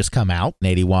cool. Just come out in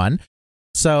 81.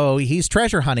 So he's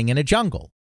treasure hunting in a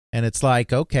jungle. And it's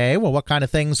like, okay, well, what kind of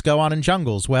things go on in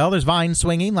jungles? Well, there's vine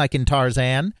swinging like in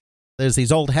Tarzan. There's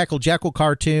these old Heckle Jekyll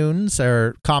cartoons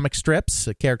or comic strips,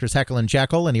 characters Heckle and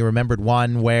Jekyll, and he remembered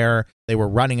one where they were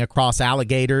running across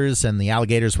alligators and the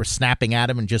alligators were snapping at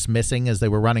him and just missing as they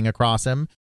were running across him.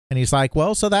 And he's like,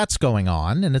 well, so that's going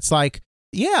on. And it's like,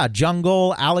 yeah,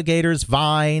 jungle, alligators,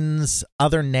 vines,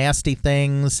 other nasty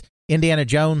things, Indiana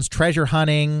Jones treasure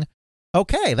hunting.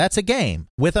 Okay, that's a game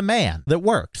with a man that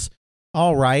works.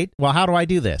 All right, well, how do I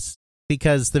do this?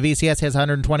 Because the VCS has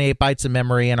 128 bytes of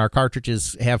memory and our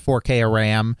cartridges have 4K of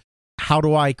RAM. How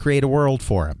do I create a world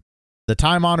for him? The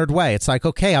time-honored way. It's like,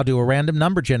 okay, I'll do a random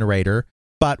number generator,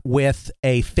 but with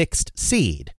a fixed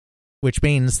seed, which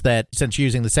means that since you're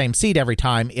using the same seed every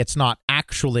time, it's not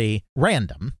actually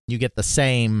random. You get the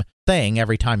same thing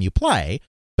every time you play.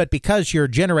 But because you're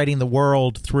generating the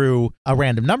world through a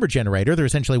random number generator, they're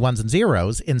essentially ones and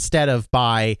zeros, instead of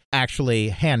by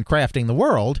actually handcrafting the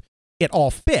world, it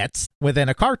all fits within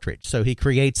a cartridge. So he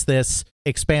creates this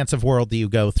expansive world that you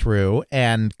go through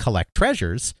and collect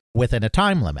treasures within a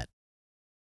time limit.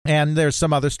 And there's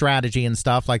some other strategy and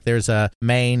stuff, like there's a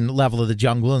main level of the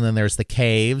jungle, and then there's the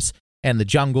caves. And the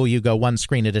jungle, you go one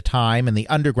screen at a time, and the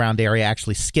underground area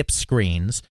actually skips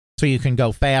screens. So you can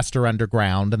go faster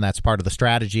underground, and that's part of the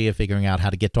strategy of figuring out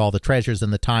how to get to all the treasures in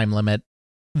the time limit.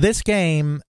 This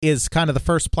game is kind of the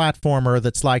first platformer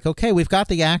that's like, okay, we've got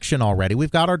the action already. We've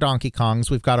got our Donkey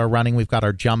Kongs, we've got our running, we've got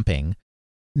our jumping.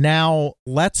 Now,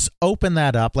 let's open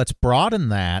that up, let's broaden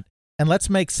that, and let's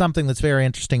make something that's very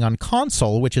interesting on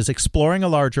console, which is exploring a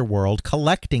larger world,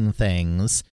 collecting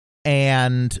things,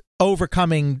 and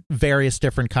overcoming various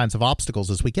different kinds of obstacles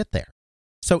as we get there.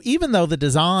 So even though the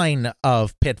design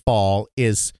of Pitfall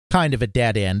is kind of a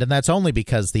dead end, and that's only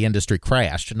because the industry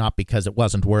crashed, not because it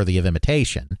wasn't worthy of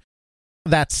imitation,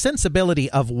 that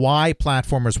sensibility of why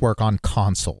platformers work on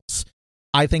consoles,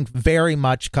 I think very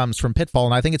much comes from Pitfall,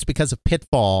 and I think it's because of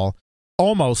Pitfall,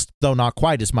 almost, though not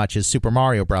quite as much as Super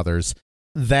Mario Brothers,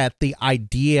 that the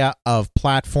idea of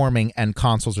platforming and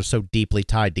consoles are so deeply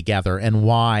tied together, and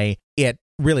why it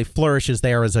really flourishes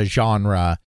there as a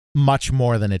genre much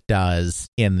more than it does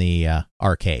in the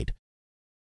arcade.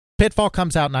 Pitfall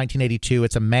comes out in 1982.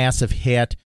 It's a massive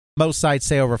hit. Most sites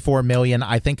say over 4 million.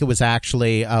 I think it was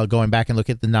actually, going back and look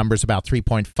at the numbers, about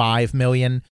 3.5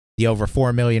 million. The over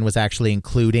 4 million was actually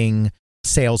including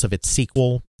sales of its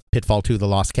sequel, Pitfall 2: The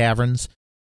Lost Caverns.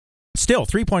 Still,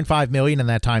 3.5 million in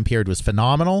that time period was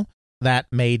phenomenal. That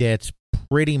made it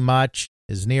pretty much,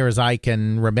 as near as I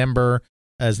can remember,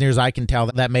 as near as I can tell,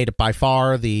 that made it by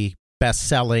far the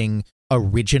best-selling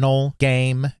original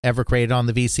game ever created on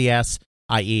the VCS,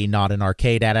 i.e. not an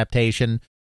arcade adaptation.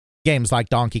 Games like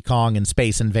Donkey Kong and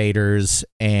Space Invaders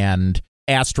and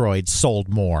Asteroids sold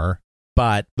more,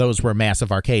 but those were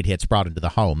massive arcade hits brought into the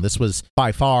home. This was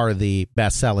by far the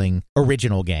best-selling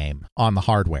original game on the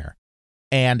hardware.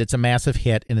 And it's a massive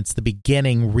hit, and it's the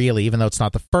beginning, really, even though it's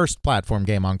not the first platform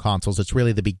game on consoles, it's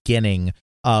really the beginning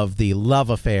of the love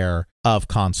affair of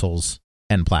consoles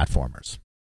and platformers.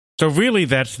 So really,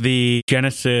 that's the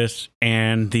genesis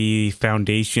and the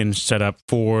foundation set up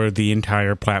for the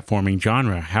entire platforming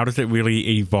genre. How does it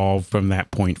really evolve from that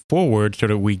point forward so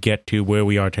that we get to where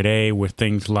we are today with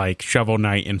things like Shovel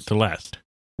Knight and Celeste?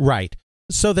 Right.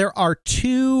 So there are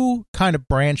two kind of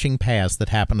branching paths that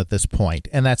happen at this point,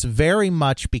 and that's very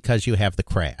much because you have the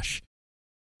crash.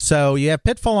 So you have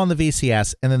Pitfall on the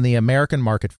VCS, and then the American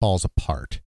market falls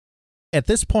apart. At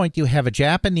this point, you have a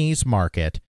Japanese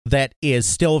market that is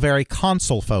still very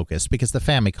console-focused because the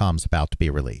Famicom's about to be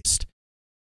released.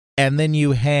 And then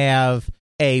you have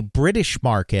a British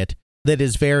market that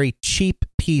is very cheap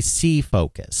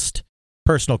PC-focused.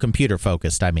 Personal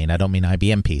computer-focused, I mean. I don't mean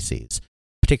IBM PCs.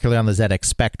 Particularly on the ZX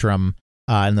Spectrum,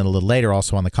 and then a little later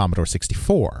also on the Commodore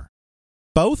 64.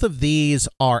 Both of these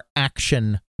are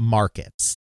action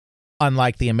markets,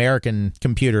 unlike the American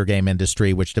computer game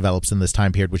industry, which develops in this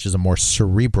time period, which is a more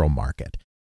cerebral market.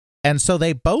 And so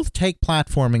they both take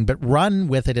platforming, but run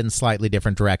with it in slightly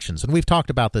different directions. And we've talked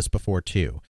about this before,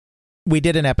 too. We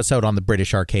did an episode on the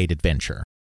British arcade adventure.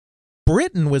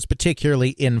 Britain was particularly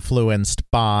influenced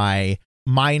by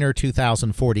Miner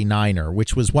 2049er,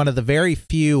 which was one of the very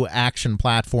few action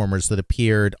platformers that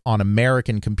appeared on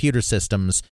American computer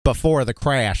systems before the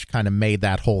crash kind of made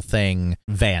that whole thing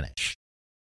vanish.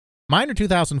 Miner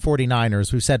 2049er,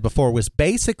 as we said before, was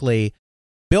basically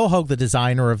Bill Hogue, the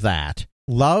designer of that,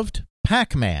 loved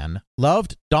Pac-Man,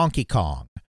 loved Donkey Kong,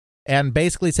 and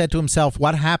basically said to himself,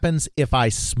 what happens if I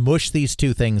smush these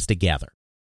two things together?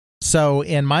 So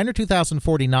in Miner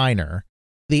 2049er,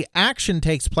 the action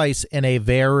takes place in a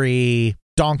very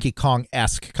Donkey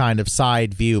Kong-esque kind of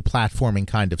side view platforming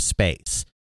kind of space.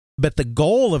 But the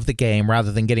goal of the game,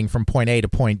 rather than getting from point A to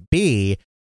point B,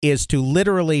 is to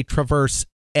literally traverse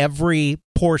every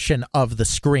portion of the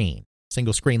screen,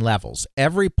 single screen levels,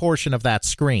 every portion of that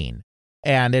screen.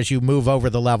 And as you move over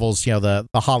the levels, you know, the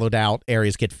hollowed out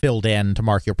areas get filled in to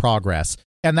mark your progress.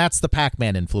 And that's the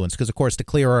Pac-Man influence, because, of course, to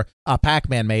clear a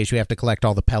Pac-Man maze, you have to collect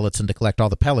all the pellets, and to collect all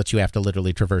the pellets, you have to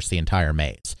literally traverse the entire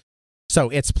maze.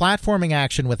 So it's platforming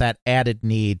action with that added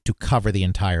need to cover the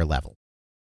entire level.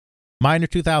 Miner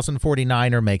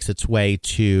 2049er makes its way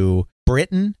to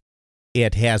Britain.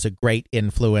 It has a great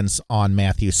influence on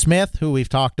Matthew Smith, who we've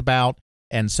talked about,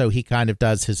 and so he kind of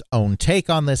does his own take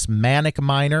on this Manic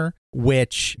Miner,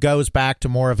 which goes back to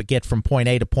more of a get from point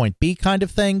A to point B kind of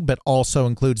thing, but also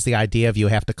includes the idea of you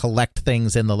have to collect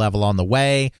things in the level on the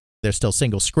way. They're still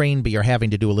single screen, but you're having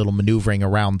to do a little maneuvering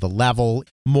around the level,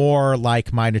 more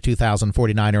like Miner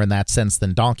 2049er in that sense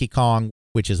than Donkey Kong,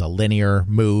 which is a linear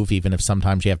move, even if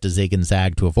sometimes you have to zig and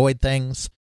zag to avoid things.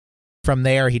 From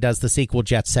there, he does the sequel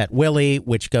Jet Set Willy,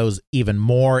 which goes even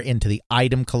more into the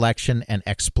item collection and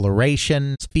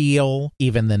exploration feel,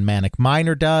 even than Manic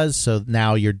Miner does. So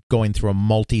now you're going through a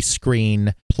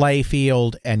multi-screen play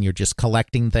field, and you're just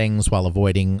collecting things while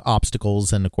avoiding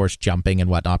obstacles and, of course, jumping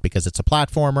and whatnot because it's a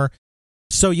platformer.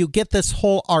 So you get this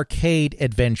whole arcade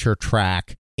adventure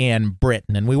track in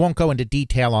Britain, and we won't go into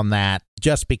detail on that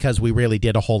just because we really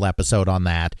did a whole episode on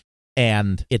that.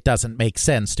 And it doesn't make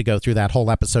sense to go through that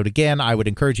whole episode again. I would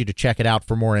encourage you to check it out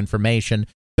for more information.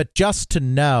 But just to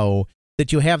know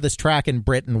that you have this track in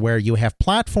Britain where you have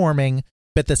platforming,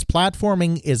 but this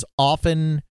platforming is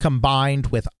often combined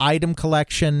with item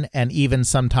collection and even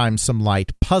sometimes some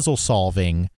light puzzle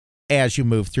solving. as you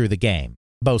move through the game.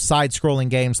 Both side-scrolling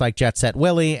games like Jet Set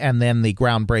Willy and then the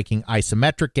groundbreaking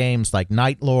isometric games like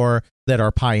Night Lore that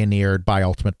are pioneered by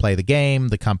Ultimate Play the Game,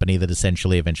 the company that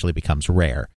eventually becomes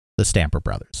Rare, the Stamper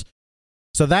Brothers.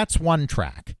 So that's one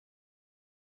track.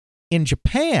 In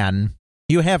Japan,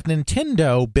 you have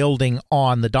Nintendo building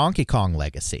on the Donkey Kong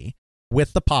legacy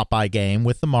with the Popeye game,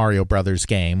 with the Mario Brothers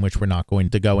game, which we're not going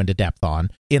to go into depth on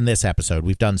in this episode.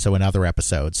 We've done so in other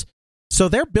episodes. So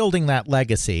they're building that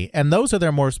legacy, and those are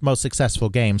their most successful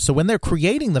games. So when they're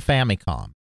creating the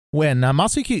Famicom, when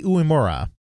Masayuki Uemura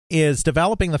is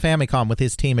developing the Famicom with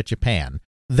his team at Japan,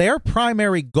 their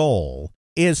primary goal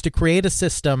is to create a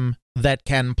system that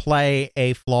can play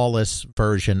a flawless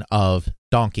version of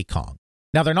Donkey Kong.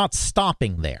 Now, they're not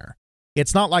stopping there.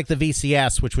 It's not like the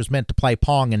VCS, which was meant to play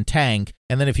Pong and Tank,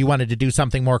 and then if you wanted to do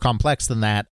something more complex than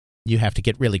that, you have to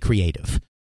get really creative.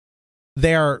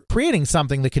 They're creating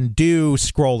something that can do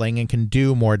scrolling and can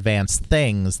do more advanced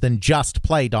things than just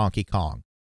play Donkey Kong.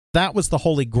 That was the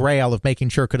holy grail of making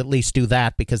sure it could at least do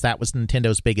that because that was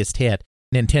Nintendo's biggest hit.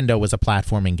 Nintendo was a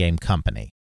platforming game company.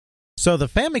 So the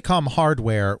Famicom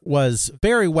hardware was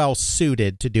very well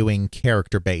suited to doing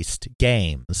character-based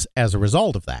games as a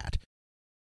result of that.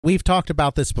 We've talked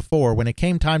about this before. When it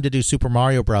came time to do Super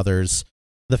Mario Brothers,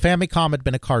 the Famicom had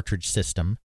been a cartridge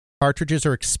system. Cartridges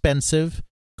are expensive.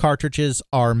 Cartridges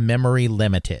are memory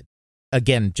limited.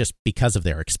 Again, just because of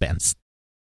their expense.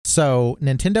 So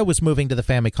Nintendo was moving to the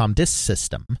Famicom Disk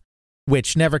System,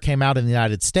 which never came out in the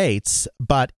United States,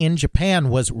 but in Japan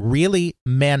was really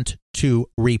meant to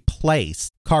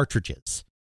replace cartridges.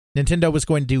 Nintendo was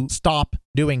going to stop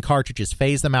doing cartridges,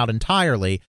 phase them out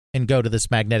entirely, and go to this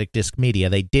magnetic disc media.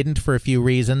 They didn't for a few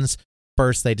reasons.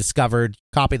 First, they discovered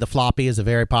copy the floppy is a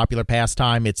very popular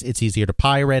pastime. It's easier to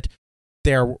pirate.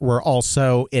 There were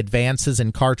also advances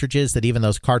in cartridges that even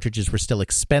those cartridges were still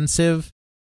expensive.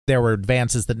 There were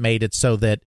advances that made it so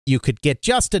that you could get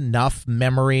just enough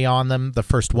memory on them. The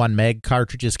first 1 meg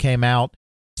cartridges came out.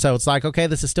 So it's like, okay,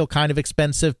 this is still kind of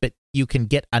expensive, but you can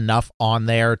get enough on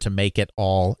there to make it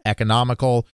all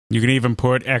economical. You can even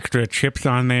put extra chips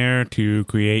on there to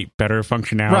create better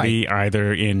functionality,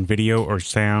 either in video or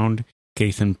sound.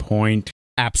 Case in point.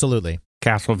 Absolutely.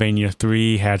 Castlevania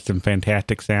 3 had some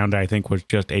fantastic sound, I think was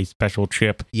just a special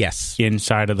chip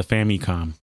inside of the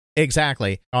Famicom.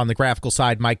 Exactly. On the graphical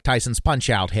side, Mike Tyson's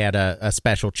Punch-Out had a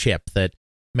special chip that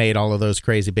made all of those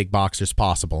crazy big boxers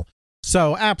possible.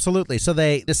 So, absolutely. So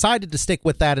they decided to stick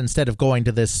with that instead of going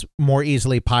to this more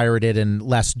easily pirated and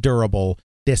less durable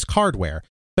disc hardware.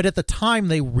 But at the time,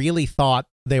 they really thought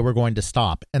they were going to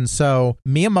stop. And so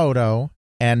Miyamoto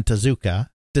and Tezuka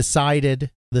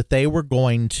decided that they were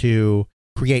going to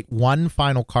create one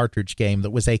final cartridge game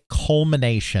that was a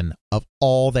culmination of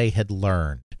all they had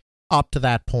learned up to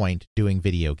that point doing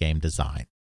video game design.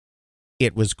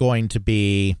 It was going to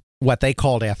be what they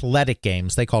called athletic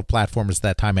games. They called platformers at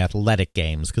that time athletic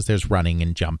games because there's running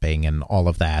and jumping and all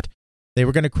of that. They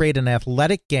were going to create an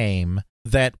athletic game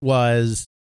that was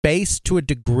based to a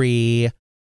degree,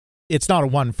 it's not a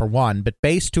one-for-one, but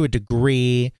based to a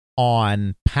degree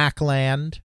on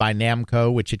Pac-Land by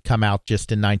Namco, which had come out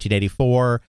just in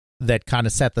 1984, that kind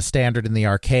of set the standard in the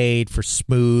arcade for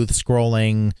smooth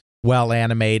scrolling,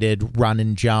 well-animated, run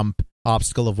and jump,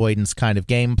 obstacle avoidance kind of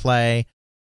gameplay.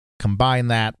 Combine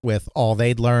that with all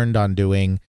they'd learned on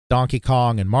doing Donkey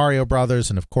Kong and Mario Brothers,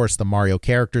 and of course the Mario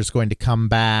character's going to come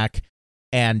back,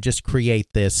 and just create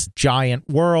this giant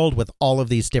world with all of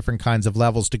these different kinds of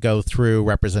levels to go through,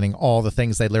 representing all the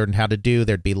things they learned how to do.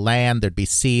 There'd be land, there'd be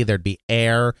sea, there'd be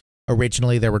air.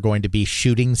 Originally, there were going to be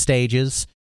shooting stages,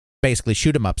 basically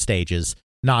shoot-'em-up stages,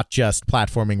 not just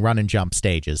platforming run and jump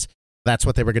stages. That's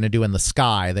what they were going to do in the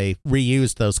sky. They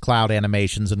reused those cloud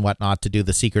animations and whatnot to do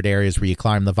the secret areas where you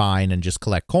climb the vine and just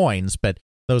collect coins, but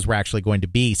those were actually going to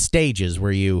be stages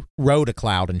where you rode a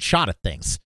cloud and shot at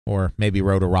things, or maybe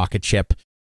rode a rocket ship.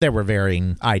 There were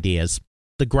varying ideas.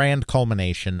 The grand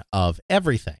culmination of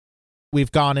everything.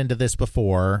 We've gone into this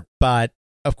before, but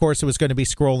of course, it was going to be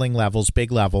scrolling levels,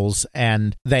 big levels,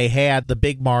 and they had the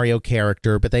big Mario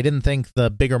character, but they didn't think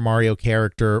the bigger Mario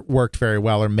character worked very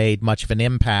well or made much of an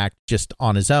impact just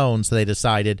on his own, so they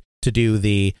decided to do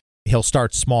the he'll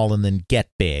start small and then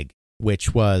get big,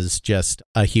 which was just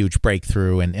a huge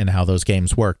breakthrough in how those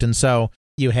games worked. And so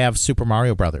you have Super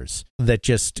Mario Brothers that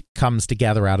just comes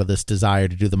together out of this desire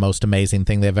to do the most amazing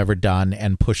thing they've ever done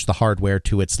and push the hardware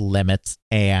to its limits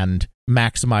and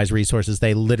maximize resources.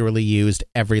 They literally used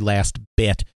every last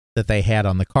bit that they had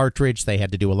on the cartridge. They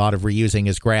had to do a lot of reusing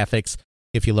as graphics.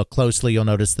 If you look closely, you'll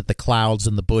notice that the clouds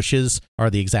and the bushes are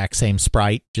the exact same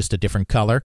sprite, just a different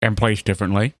color. And placed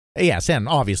differently. Yes, and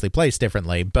obviously placed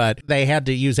differently, but they had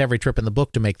to use every trip in the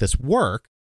book to make this work.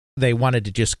 They wanted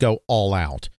to just go all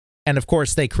out. And of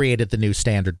course, they created the new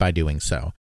standard by doing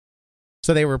so.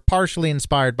 So they were partially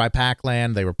inspired by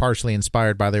Pac-Land. They were partially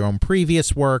inspired by their own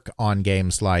previous work on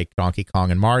games like Donkey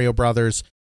Kong and Mario Brothers.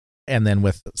 And then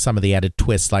with some of the added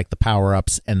twists like the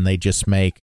power-ups, and they just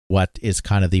make what is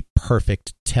kind of the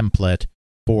perfect template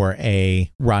for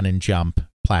a run-and-jump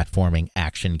platforming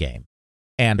action game.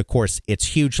 And of course, it's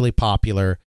hugely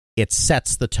popular. It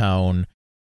sets the tone.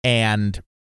 And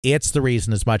it's the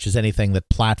reason, as much as anything, that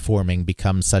platforming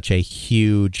becomes such a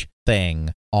huge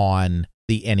thing on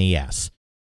the NES.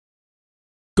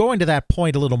 Going to that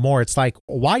point a little more, it's like,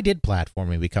 why did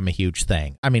platforming become a huge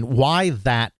thing? I mean, why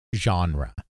that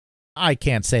genre? I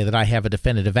can't say that I have a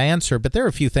definitive answer, but there are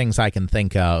a few things I can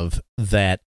think of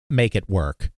that make it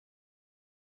work.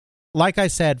 Like I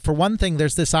said, for one thing,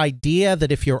 there's this idea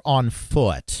that if you're on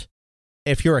foot,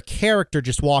 if you're a character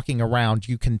just walking around,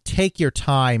 you can take your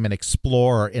time and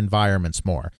explore environments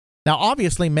more. Now,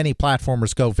 obviously, many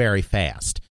platformers go very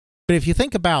fast. But if you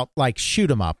think about, like,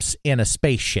 shoot-em-ups in a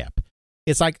spaceship,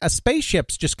 it's like a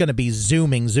spaceship's just going to be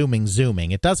zooming.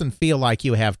 It doesn't feel like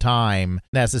you have time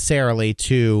necessarily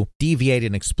to deviate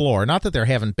and explore. Not that there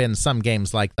haven't been some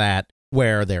games like that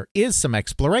where there is some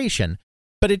exploration,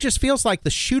 but it just feels like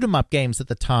the shoot-em-up games at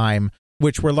the time,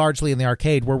 which were largely in the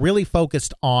arcade, were really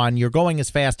focused on you're going as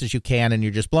fast as you can and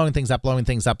you're just blowing things up.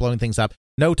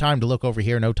 No time to look over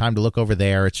here, no time to look over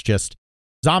there. It's just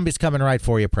zombies coming right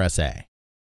for you, press A.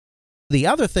 The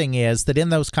other thing is that in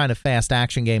those kind of fast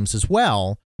action games as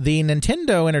well, the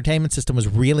Nintendo Entertainment System was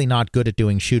really not good at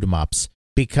doing shoot-em-ups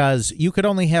because you could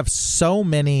only have so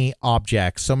many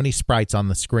objects, so many sprites on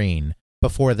the screen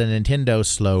before the Nintendo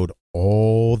slowed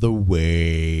all the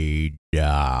way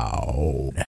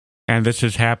down. And this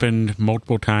has happened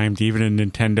multiple times, even in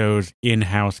Nintendo's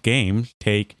in-house games.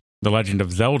 Take The Legend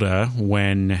of Zelda,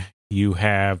 when you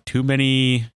have too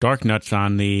many Dark Nuts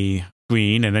on the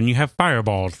screen, and then you have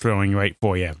fireballs throwing right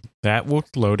for you. That will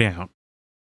slow down.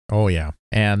 Oh, yeah.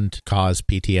 And cause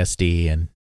PTSD and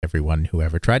everyone who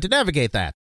ever tried to navigate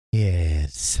that.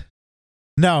 Yes.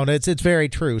 No, it's very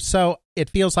true. So it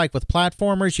feels like with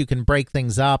platformers, you can break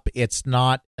things up. It's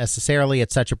not necessarily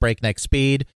at such a breakneck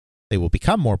speed. They will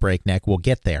become more breakneck. We'll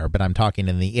get there, but I'm talking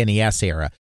in the NES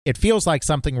era. It feels like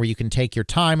something where you can take your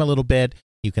time a little bit.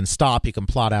 You can stop. You can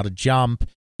plot out a jump.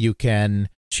 You can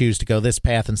choose to go this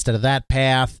path instead of that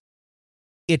path.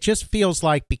 It just feels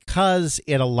like because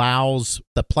it allows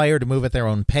the player to move at their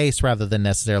own pace rather than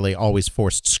necessarily always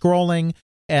forced scrolling,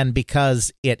 and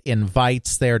because it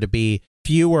invites there to be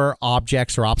fewer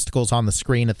objects or obstacles on the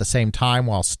screen at the same time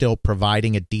while still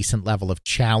providing a decent level of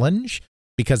challenge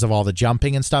because of all the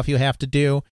jumping and stuff you have to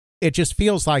do, it just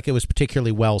feels like it was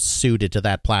particularly well suited to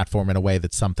that platform in a way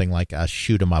that something like a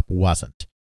shoot-'em-up wasn't.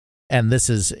 And this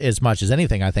is, as much as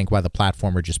anything, I think, why the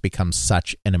platformer just becomes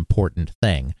such an important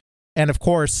thing. And of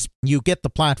course, you get the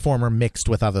platformer mixed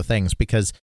with other things,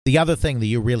 because the other thing that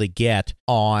you really get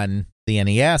on the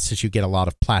NES is you get a lot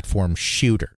of platform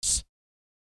shooters.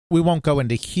 We won't go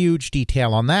into huge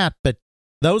detail on that, but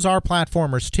those are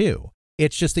platformers too.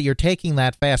 It's just that you're taking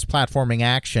that fast platforming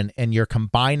action and you're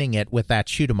combining it with that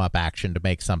shoot-'em-up action to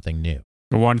make something new.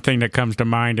 The one thing that comes to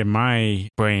mind in my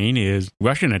brain is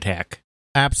Russian Attack.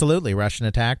 Absolutely. Russian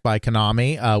Attack by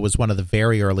Konami was one of the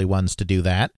very early ones to do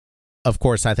that. Of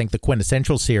course, I think the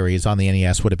quintessential series on the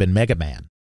NES would have been Mega Man.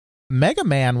 Mega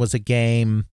Man was a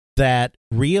game that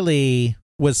really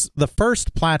was the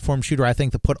first platform shooter, I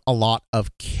think, that put a lot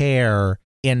of care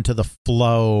into the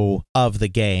flow of the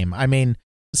game. I mean,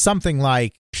 something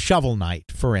like Shovel Knight,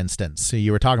 for instance. So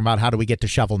you were talking about how do we get to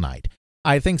Shovel Knight.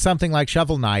 I think something like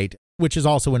Shovel Knight, which is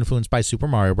also influenced by Super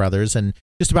Mario Brothers and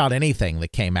just about anything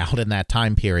that came out in that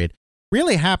time period,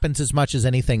 really happens as much as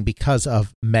anything because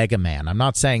of Mega Man. I'm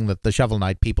not saying that the Shovel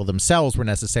Knight people themselves were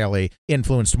necessarily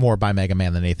influenced more by Mega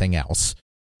Man than anything else,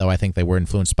 though I think they were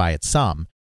influenced by it some.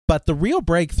 But the real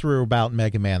breakthrough about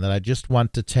Mega Man that I just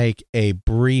want to take a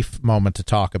brief moment to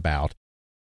talk about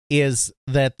is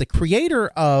that the creator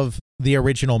of the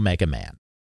original Mega Man,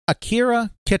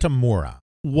 Akira Kitamura,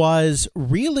 was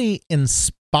really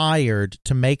inspired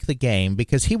to make the game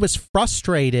because he was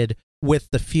frustrated with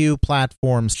the few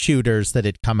platform shooters that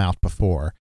had come out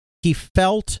before. He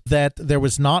felt that there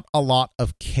was not a lot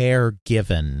of care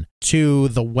given to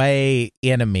the way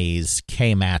enemies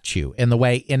came at you and the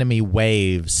way enemy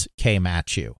waves came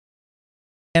at you.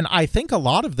 And I think a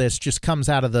lot of this just comes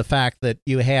out of the fact that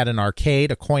you had an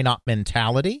arcade, a coin-op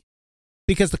mentality,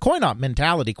 because the coin-op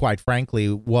mentality, quite frankly,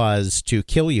 was to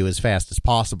kill you as fast as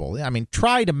possible. I mean,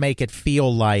 try to make it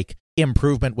feel like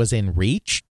improvement was in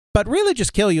reach. but really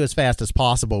just kill you as fast as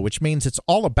possible, which means it's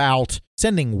all about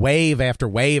sending wave after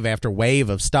wave after wave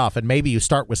of stuff. And maybe you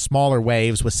start with smaller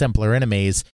waves with simpler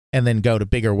enemies and then go to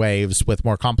bigger waves with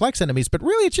more complex enemies. But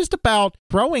really, it's just about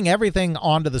throwing everything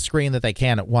onto the screen that they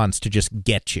can at once to just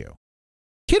get you.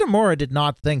 Kitamura did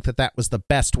not think that that was the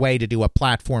best way to do a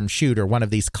platform shooter, one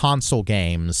of these console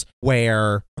games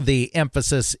where the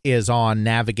emphasis is on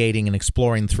navigating and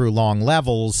exploring through long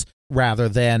levels rather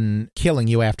than killing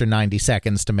you after 90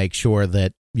 seconds to make sure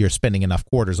that you're spending enough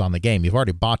quarters on the game. You've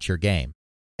already bought your game.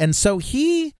 And so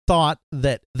he thought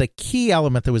that the key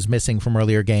element that was missing from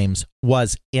earlier games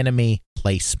was enemy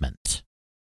placement.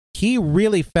 He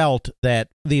really felt that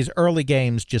these early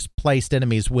games just placed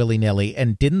enemies willy-nilly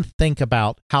and didn't think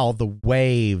about how the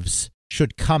waves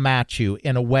should come at you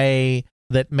in a way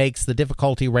that makes the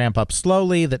difficulty ramp up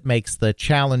slowly, that makes the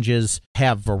challenges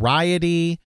have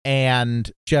variety,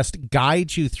 and just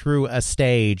guide you through a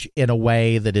stage in a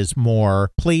way that is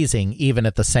more pleasing, even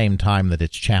at the same time that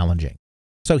it's challenging.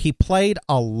 So he played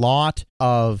a lot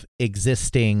of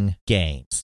existing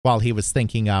games while he was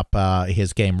thinking up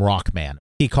his game Rockman.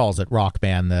 He calls it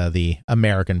Rockman. The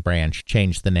American branch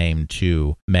changed the name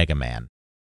to Mega Man.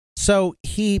 So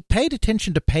he paid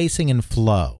attention to pacing and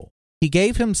flow. He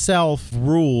gave himself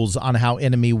rules on how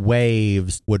enemy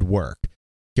waves would work.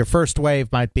 Your first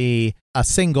wave might be a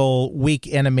single weak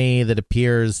enemy that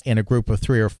appears in a group of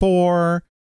 3 or 4,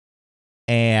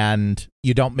 and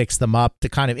you don't mix them up to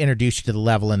kind of introduce you to the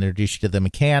level and introduce you to the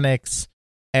mechanics.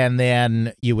 And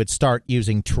then you would start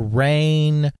using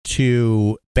terrain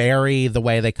to vary the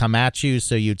way they come at you.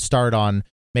 So you'd start on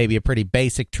maybe a pretty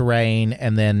basic terrain,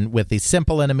 and then with these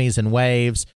simple enemies and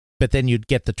waves, but then you'd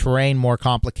get the terrain more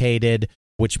complicated,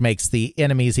 which makes the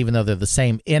enemies, even though they're the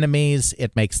same enemies,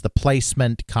 it makes the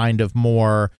placement kind of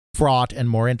more fraught and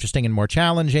more interesting and more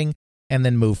challenging, and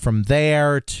then move from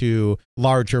there to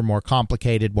larger, more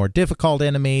complicated, more difficult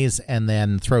enemies, and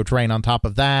then throw terrain on top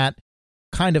of that,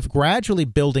 kind of gradually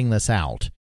building this out.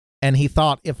 And he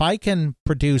thought, if I can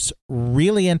produce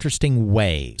really interesting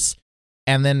waves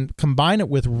and then combine it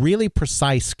with really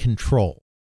precise control,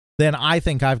 then I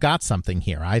think I've got something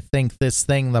here. I think this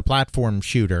thing, the platform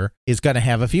shooter, is going to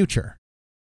have a future.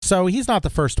 So he's not the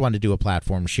first one to do a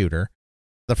platform shooter.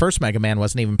 The first Mega Man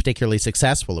wasn't even particularly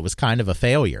successful. It was kind of a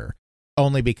failure,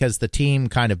 only because the team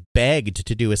kind of begged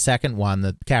to do a second one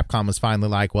that Capcom was finally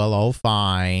like, well, oh,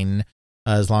 fine.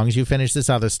 As long as you finish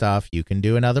this other stuff, you can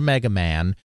do another Mega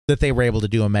Man, that they were able to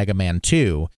do a Mega Man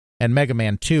 2. And Mega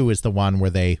Man 2 is the one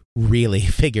where they really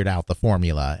figured out the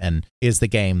formula and is the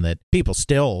game that people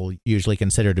still usually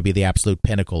consider to be the absolute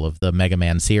pinnacle of the Mega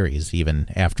Man series, even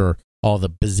after all the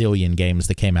bazillion games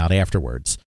that came out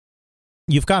afterwards.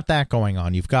 You've got that going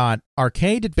on. You've got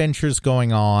arcade adventures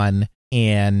going on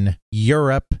in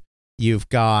Europe. You've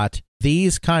got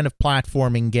these kind of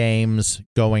platforming games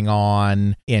going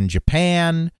on in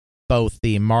Japan, both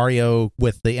the Mario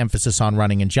with the emphasis on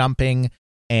running and jumping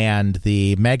and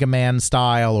the Mega Man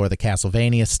style or the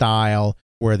Castlevania style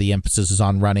where the emphasis is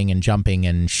on running and jumping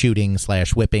and shooting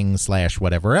 / whipping /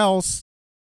 whatever else.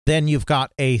 Then you've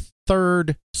got a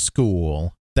third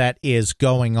school that is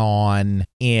going on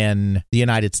in the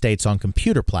United States on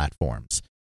computer platforms.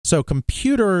 So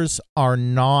computers are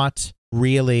not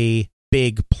really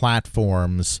big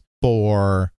platforms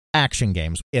for action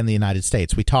games in the United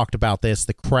States. We talked about this.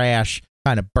 The Crash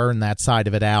kind of burned that side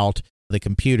of it out. The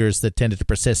computers that tended to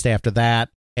persist after that,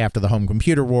 after the home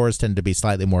computer wars, tended to be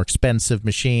slightly more expensive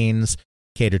machines,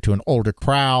 catered to an older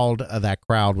crowd. That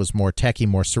crowd was more techie,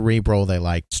 more cerebral. They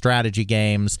liked strategy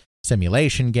games,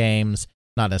 simulation games,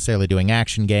 not necessarily doing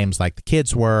action games like the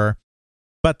kids were.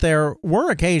 But there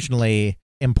were occasionally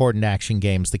important action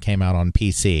games that came out on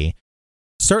PC.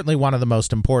 Certainly one of the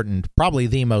most important, probably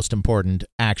the most important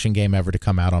action game ever to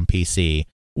come out on PC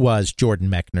was Jordan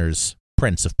Mechner's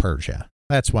Prince of Persia.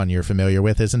 That's one you're familiar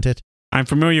with, isn't it? I'm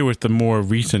familiar with the more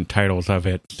recent titles of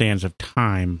it, Sands of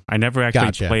Time. I never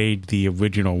actually played the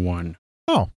original one.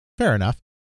 Oh, fair enough.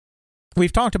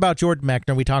 We've talked about Jordan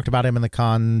Mechner. We talked about him in the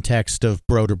context of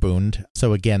Broderbund.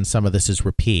 So again, some of this is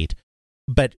repeat.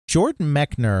 But Jordan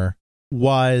Mechner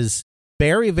was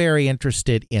very, very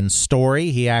interested in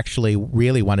story. He actually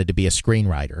really wanted to be a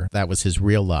screenwriter. That was his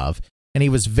real love. And he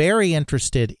was very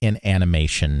interested in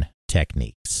animation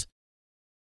techniques.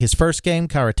 His first game,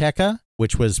 Karateka,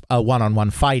 which was a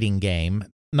one-on-one fighting game,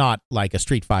 not like a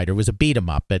Street Fighter, was a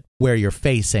beat-em-up, but where you're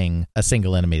facing a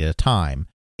single enemy at a time.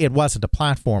 It wasn't a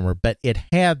platformer, but it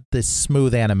had this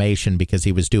smooth animation because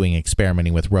he was doing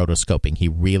experimenting with rotoscoping. He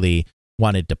really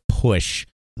wanted to push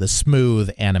the smooth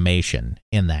animation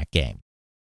in that game.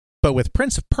 But with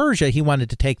Prince of Persia, he wanted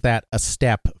to take that a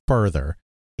step further.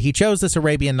 He chose this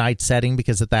Arabian Nights setting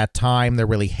because at that time there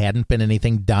really hadn't been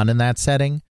anything done in that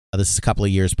setting. This is a couple of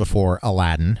years before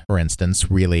Aladdin, for instance,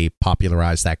 really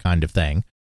popularized that kind of thing.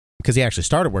 Because he actually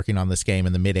started working on this game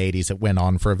in the mid-'80s. It went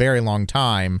on for a very long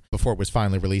time before it was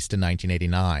finally released in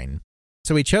 1989.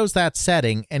 So he chose that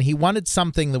setting, and he wanted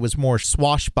something that was more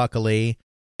swashbuckly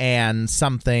and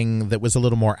something that was a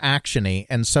little more action-y.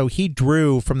 And so he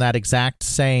drew from that exact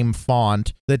same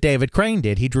font that David Crane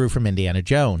did. He drew from Indiana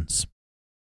Jones.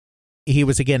 He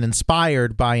was again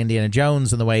inspired by Indiana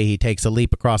Jones in the way he takes a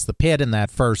leap across the pit in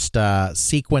that first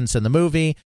sequence in the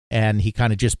movie, and he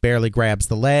kind of just barely grabs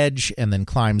the ledge and then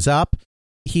climbs up.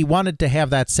 He wanted to have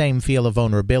that same feel of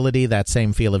vulnerability, that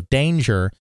same feel of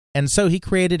danger, and so he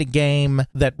created a game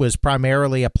that was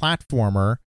primarily a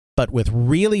platformer, but with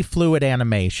really fluid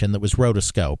animation that was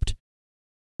rotoscoped.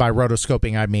 By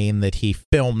rotoscoping, I mean that he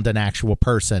filmed an actual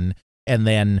person and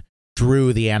then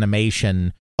drew the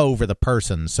animation over the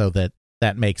person so that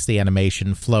makes the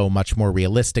animation flow much more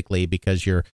realistically because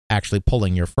you're actually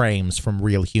pulling your frames from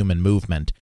real human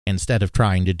movement instead of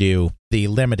trying to do the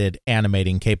limited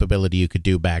animating capability you could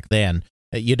do back then.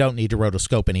 You don't need to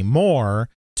rotoscope anymore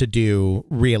to do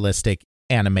realistic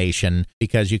animation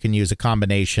because you can use a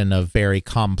combination of very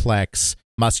complex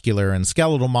muscular and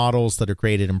skeletal models that are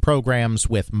created in programs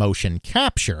with motion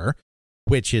capture,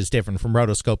 which is different from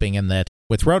rotoscoping in that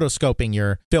with rotoscoping,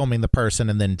 you're filming the person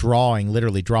and then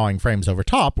literally drawing frames over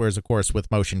top, whereas, of course, with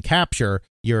motion capture,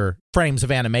 your frames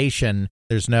of animation,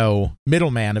 there's no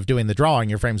middleman of doing the drawing.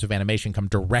 Your frames of animation come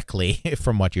directly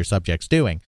from what your subject's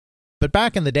doing. But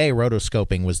back in the day,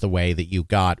 rotoscoping was the way that you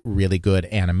got really good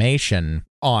animation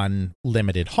on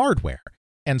limited hardware.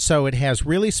 And so it has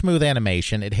really smooth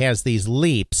animation. It has these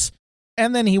leaps.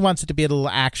 And then he wants it to be a little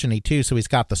action-y too, so he's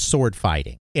got the sword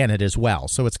fighting in it as well.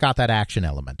 So it's got that action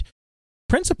element.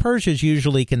 Prince of Persia is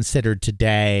usually considered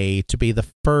today to be the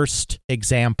first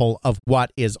example of what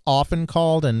is often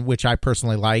called, and which I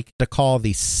personally like to call,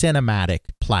 the cinematic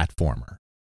platformer.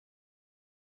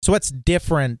 So what's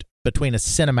different between a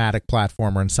cinematic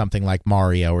platformer and something like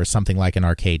Mario or something like an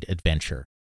arcade adventure?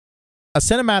 A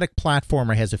cinematic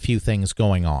platformer has a few things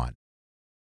going on.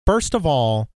 First of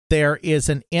all, there is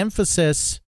an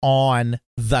emphasis on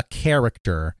the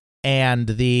character and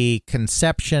the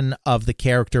conception of the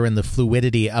character and the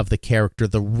fluidity of the character,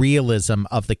 the realism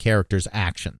of the character's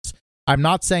actions. I'm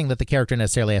not saying that the character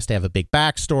necessarily has to have a big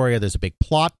backstory or there's a big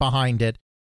plot behind it,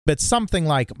 but something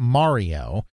like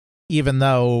Mario, even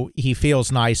though he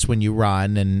feels nice when you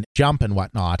run and jump and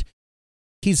whatnot,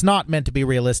 he's not meant to be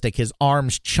realistic. His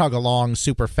arms chug along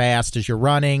super fast as you're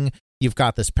running. You've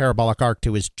got this parabolic arc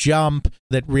to his jump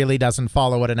that really doesn't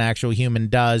follow what an actual human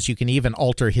does. You can even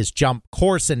alter his jump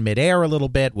course in midair a little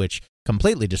bit, which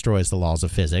completely destroys the laws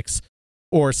of physics.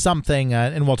 Or something,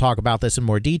 and we'll talk about this in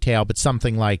more detail, but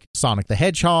something like Sonic the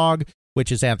Hedgehog,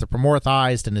 which is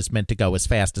anthropomorphized and is meant to go as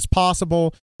fast as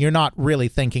possible. You're not really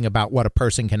thinking about what a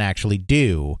person can actually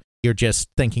do. You're just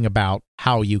thinking about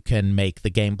how you can make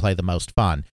the gameplay the most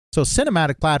fun. So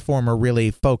cinematic platformer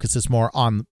really focuses more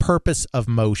on purpose of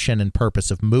motion and purpose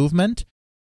of movement.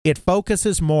 It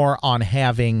focuses more on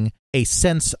having a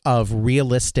sense of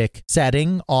realistic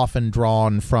setting, often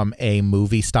drawn from a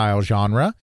movie-style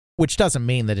genre, which doesn't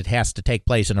mean that it has to take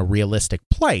place in a realistic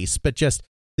place, but just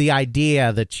the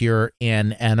idea that you're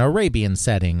in an Arabian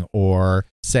setting, or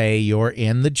say you're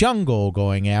in the jungle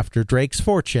going after Drake's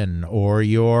fortune, or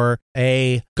you're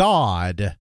a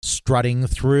god strutting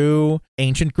through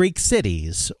ancient Greek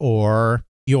cities, or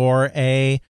you're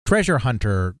a treasure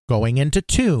hunter going into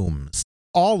tombs.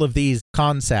 All of these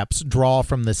concepts draw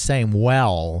from the same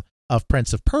well of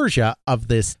Prince of Persia, of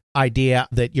this idea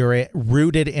that you're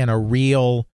rooted in a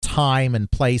real time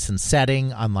and place and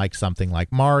setting, unlike something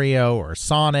like Mario or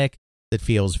Sonic that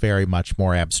feels very much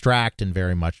more abstract and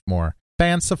very much more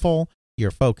fanciful.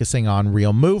 You're focusing on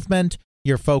real movement.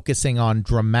 You're focusing on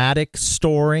dramatic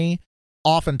story.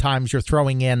 Oftentimes you're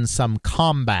throwing in some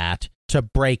combat to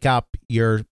break up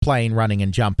your playing, running,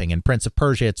 and jumping. In Prince of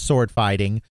Persia, it's sword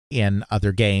fighting. In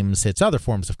other games, it's other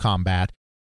forms of combat.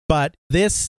 But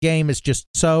this game is just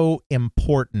so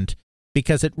important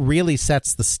because it really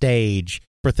sets the stage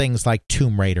for things like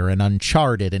Tomb Raider and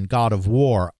Uncharted and God of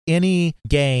War. Any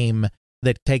game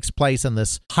that takes place in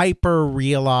this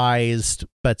hyper-realized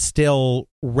but still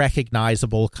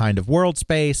recognizable kind of world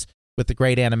space with the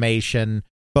great animation,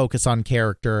 focus on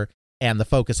character, and the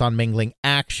focus on mingling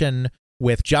action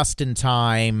with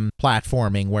just-in-time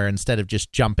platforming, where instead of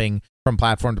just jumping from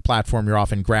platform to platform, you're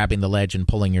often grabbing the ledge and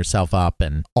pulling yourself up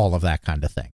and all of that kind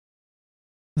of thing.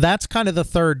 That's kind of the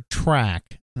third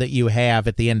track that you have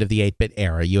at the end of the 8-bit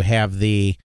era. You have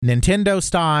the Nintendo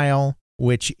style,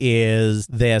 which is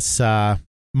this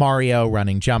Mario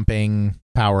running, jumping,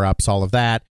 power-ups, all of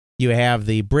that. You have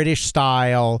the British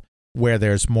style, where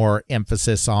there's more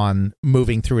emphasis on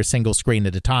moving through a single screen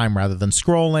at a time rather than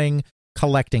scrolling,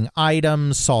 collecting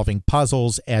items, solving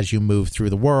puzzles as you move through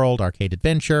the world, arcade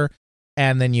adventure.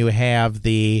 And then you have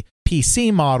the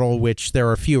PC model, which there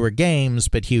are fewer games,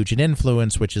 but huge in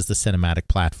influence, which is the cinematic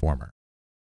platformer.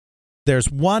 There's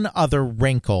one other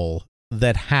wrinkle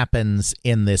that happens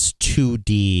in this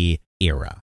 2D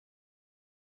era,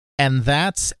 and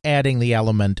that's adding the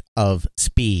element of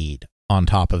speed on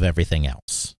top of everything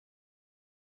else.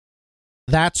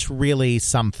 That's really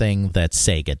something that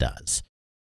Sega does.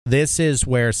 This is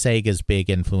where Sega's big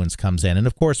influence comes in. And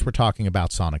of course, we're talking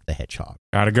about Sonic the Hedgehog.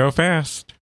 Gotta go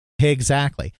fast.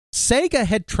 Exactly. Sega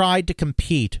had tried to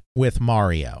compete with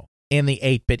Mario in the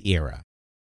 8-bit era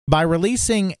by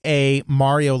releasing a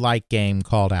Mario-like game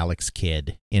called Alex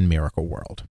Kidd in Miracle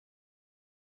World.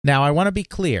 Now, I want to be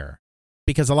clear,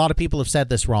 because a lot of people have said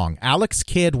this wrong. Alex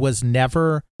Kidd was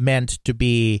never meant to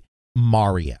be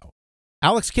Mario.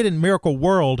 Alex Kidd in Miracle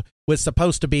World was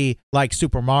supposed to be like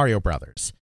Super Mario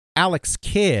Brothers. Alex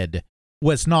Kidd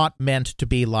was not meant to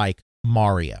be like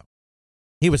Mario.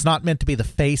 He was not meant to be the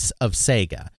face of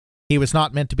Sega. He was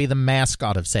not meant to be the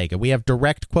mascot of Sega. We have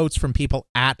direct quotes from people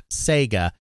at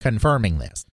Sega confirming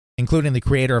this, including the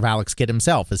creator of Alex Kidd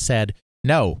himself has said,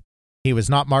 no, he was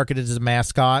not marketed as a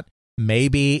mascot.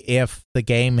 Maybe if the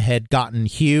game had gotten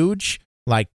huge,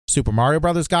 like Super Mario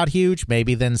Brothers got huge,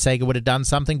 maybe then Sega would have done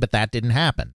something, but that didn't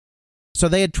happen. So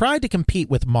they had tried to compete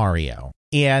with Mario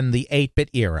in the 8-bit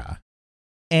era,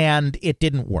 and it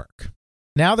didn't work.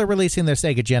 Now they're releasing their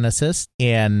Sega Genesis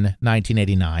in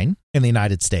 1989 in the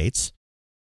United States.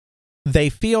 They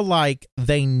feel like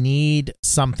they need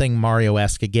something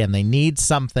Mario-esque again. They need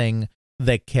something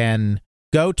that can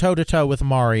go toe-to-toe with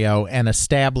Mario and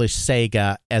establish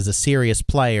Sega as a serious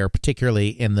player, particularly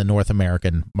in the North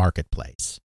American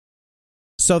marketplace.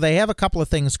 So they have a couple of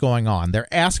things going on.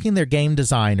 They're asking their game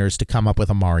designers to come up with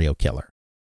a Mario killer.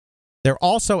 They're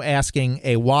also asking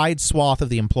a wide swath of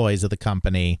the employees of the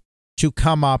company to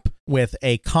come up with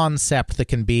a concept that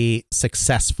can be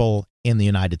successful in the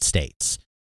United States.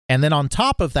 And then on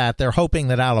top of that, they're hoping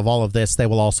that out of all of this, they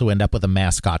will also end up with a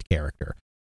mascot character.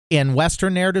 In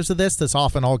Western narratives of this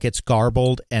often all gets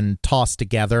garbled and tossed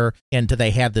together into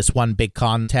they had this one big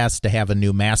contest to have a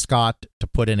new mascot to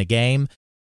put in a game.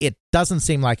 It doesn't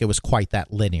seem like it was quite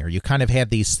that linear. You kind of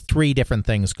had these three different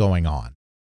things going on.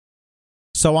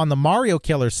 So on the Mario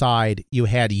Killer side, you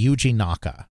had Yuji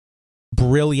Naka,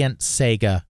 brilliant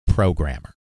Sega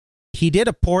programmer. He did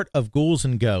a port of Ghouls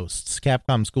and Ghosts,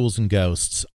 Capcom's Ghouls and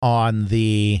Ghosts, on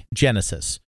the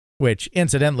Genesis, which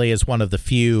incidentally is one of the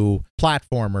few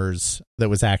platformers that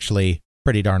was actually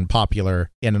pretty darn popular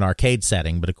in an arcade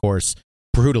setting, but of course,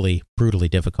 brutally, brutally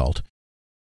difficult.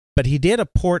 But he did a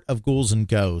port of Ghouls and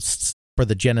Ghosts for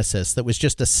the Genesis that was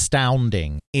just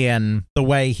astounding in the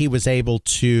way he was able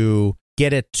to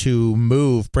get it to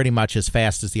move pretty much as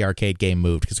fast as the arcade game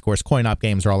moved, because of course coin-op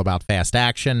games are all about fast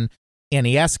action.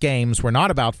 NES games were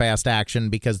not about fast action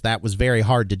because that was very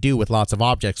hard to do with lots of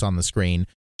objects on the screen.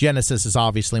 Genesis is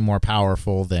obviously more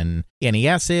powerful than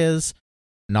NES is.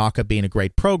 Naka, being a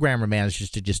great programmer, manages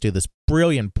to just do this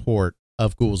brilliant port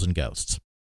of Ghouls and Ghosts.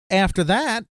 After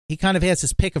that, he kind of has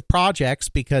his pick of projects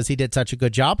because he did such a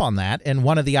good job on that, and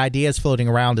one of the ideas floating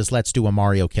around is let's do a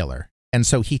Mario killer. And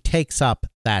so he takes up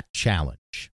that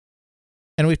challenge.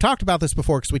 And we've talked about this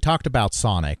before because we talked about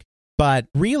Sonic. But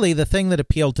really, the thing that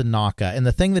appealed to Naka and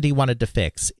the thing that he wanted to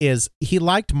fix is he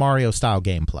liked Mario-style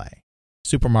gameplay,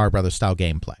 Super Mario Brothers style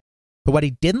gameplay. But what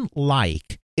he didn't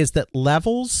like is that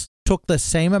levels took the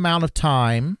same amount of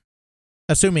time,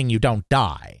 assuming you don't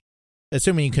die,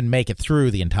 assuming you can make it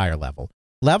through the entire level.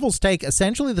 Levels take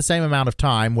essentially the same amount of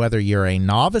time, whether you're a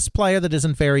novice player that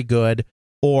isn't very good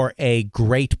or a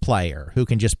great player who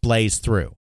can just blaze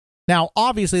through. Now,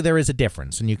 obviously, there is a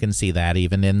difference, and you can see that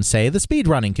even in, say, the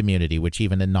speedrunning community, which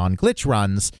even in non-glitch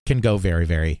runs can go very,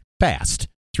 very fast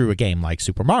through a game like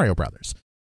Super Mario Brothers.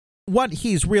 What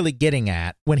he's really getting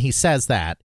at when he says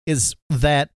that is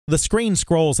that the screen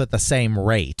scrolls at the same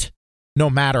rate, no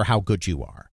matter how good you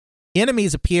are.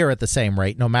 Enemies appear at the same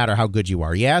rate, no matter how good you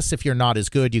are. Yes, if you're not as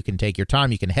good, you can take your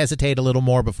time, you can hesitate a little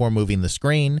more before moving the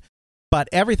screen, but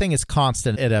everything is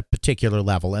constant at a particular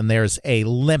level, and there's a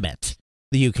limit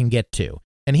that you can get to.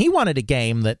 And he wanted a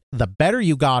game that the better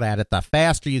you got at it, the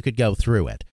faster you could go through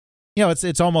it. You know,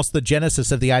 it's almost the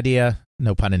genesis of the idea,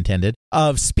 no pun intended,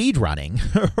 of speedrunning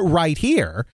right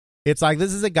here. It's like,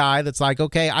 this is a guy that's like,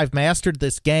 okay, I've mastered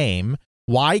this game.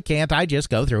 Why can't I just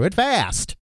go through it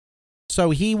fast? So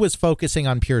he was focusing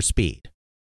on pure speed.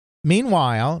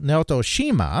 Meanwhile, Naoto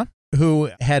Shima, who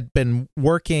had been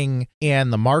working in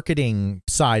the marketing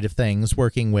side of things,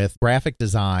 working with graphic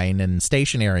design and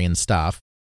stationery and stuff,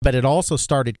 but it also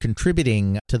started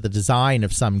contributing to the design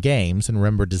of some games, and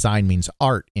remember, design means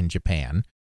art in Japan,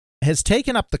 has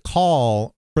taken up the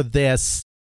call for this,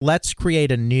 let's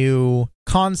create a new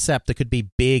concept that could be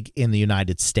big in the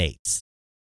United States.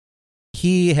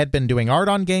 He had been doing art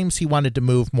on games. He wanted to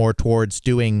move more towards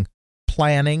doing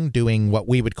planning, doing what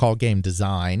we would call game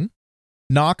design.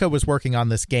 Naka was working on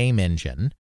this game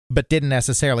engine, but didn't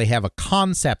necessarily have a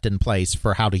concept in place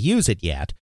for how to use it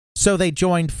yet. So they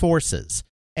joined forces.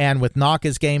 And with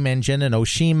Naka's game engine and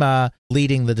Oshima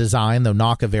leading the design, though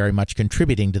Naka very much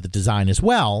contributing to the design as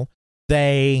well,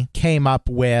 they came up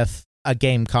with a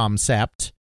game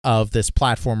concept of this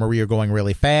platformer where you're going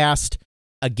really fast.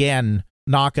 Again,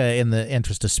 Naka, in the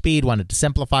interest of speed, wanted to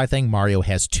simplify things. Mario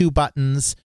has 2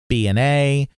 buttons, B and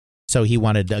A. So he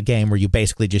wanted a game where you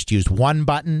basically just used 1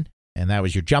 button, and that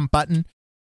was your jump button.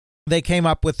 They came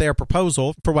up with their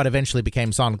proposal for what eventually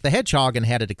became Sonic the Hedgehog and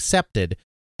had it accepted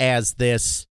as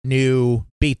this new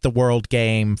beat the world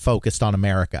game focused on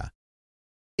America.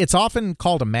 It's often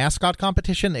called a mascot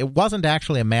competition. It wasn't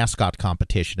actually a mascot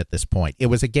competition at this point. It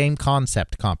was a game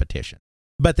concept competition.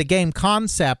 But the game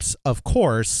concepts, of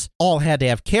course, all had to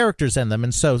have characters in them,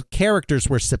 and so characters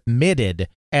were submitted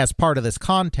as part of this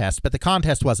contest, but the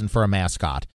contest wasn't for a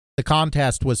mascot. The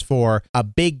contest was for a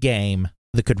big game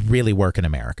that could really work in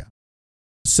America.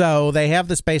 So they have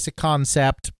this basic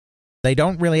concept. They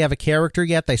don't really have a character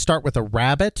yet. They start with a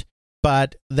rabbit,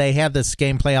 but they had this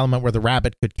gameplay element where the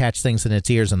rabbit could catch things in its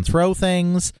ears and throw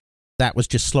things. That was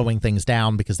just slowing things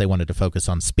down because they wanted to focus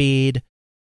on speed.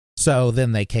 So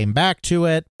then they came back to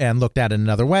it and looked at it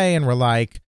another way and were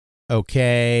like,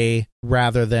 okay,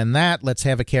 rather than that, let's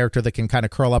have a character that can kind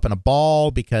of curl up in a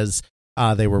ball, because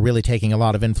they were really taking a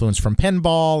lot of influence from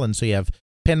pinball. And so you have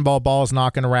pinball balls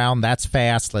knocking around. That's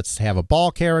fast. Let's have a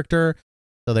ball character.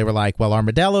 So they were like, well,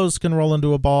 armadillos can roll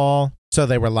into a ball. So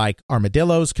they were like,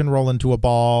 armadillos can roll into a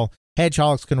ball.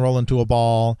 Hedgehogs can roll into a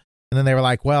ball. And then they were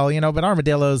like, well, but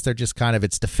armadillos, they're just kind of,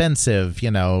 it's defensive,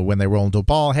 when they roll into a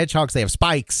ball. Hedgehogs, they have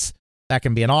spikes. That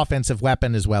can be an offensive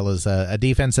weapon as well as a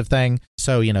defensive thing.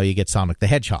 So, you get Sonic the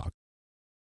Hedgehog.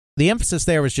 The emphasis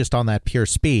there was just on that pure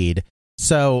speed.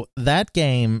 So that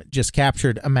game just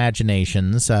captured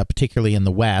imaginations, particularly in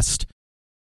the West.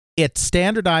 It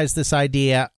standardized this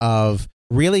idea of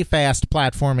really fast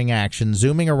platforming action,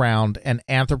 zooming around, and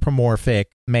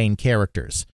anthropomorphic main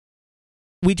characters.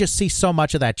 We just see so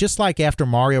much of that. Just like after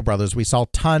Mario Brothers, we saw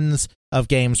tons of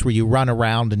games where you run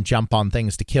around and jump on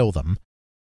things to kill them.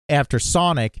 After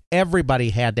Sonic, everybody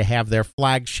had to have their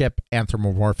flagship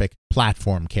anthropomorphic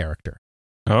platform character.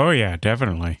 Oh, yeah,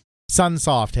 definitely.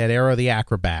 Sunsoft had Aero the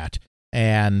Acrobat,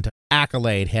 and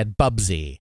Accolade had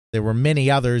Bubsy. There were many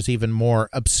others even more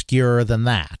obscure than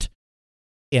that.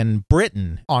 In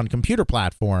Britain, on computer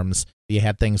platforms, you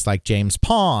had things like James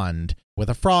Pond with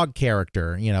a frog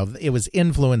character. It was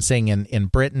influencing in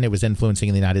Britain, it was influencing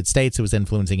in the United States, it was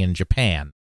influencing in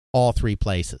Japan, all 3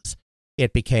 places.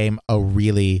 It became a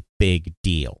really big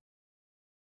deal.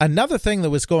 Another thing that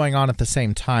was going on at the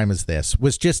same time as this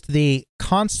was just the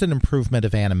constant improvement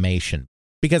of animation.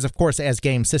 Because, of course, as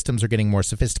game systems are getting more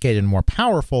sophisticated and more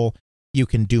powerful, you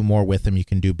can do more with them, you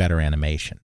can do better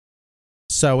animation.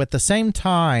 So at the same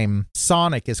time,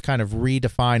 Sonic is kind of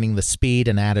redefining the speed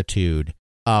and attitude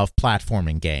of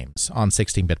platforming games on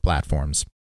 16-bit platforms.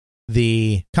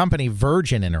 The company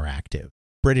Virgin Interactive,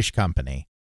 British company,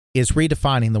 is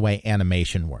redefining the way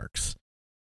animation works.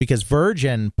 Because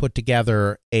Virgin put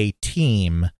together a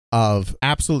team of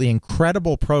absolutely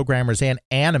incredible programmers and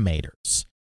animators.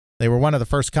 They were one of the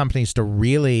first companies to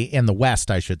really, in the West,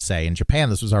 I should say, in Japan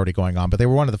this was already going on, but they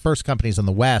were one of the first companies in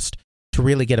the West to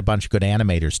really get a bunch of good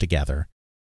animators together.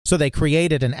 So they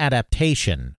created an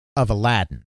adaptation of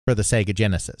Aladdin for the Sega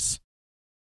Genesis.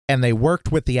 And they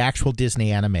worked with the actual Disney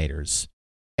animators.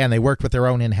 And they worked with their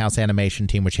own in-house animation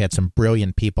team, which had some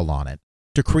brilliant people on it,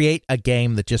 to create a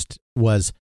game that just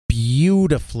was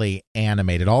beautifully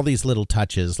animated. All these little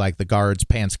touches, like the guards'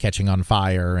 pants catching on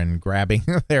fire and grabbing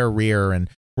their rear and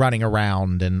running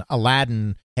around. And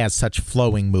Aladdin has such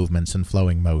flowing movements and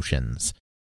flowing motions.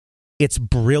 It's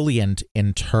brilliant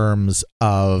in terms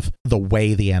of the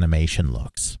way the animation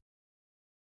looks.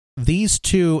 These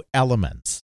 2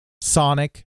 elements,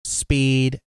 Sonic,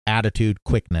 speed, attitude,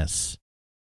 quickness,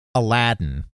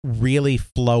 Aladdin, really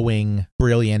flowing,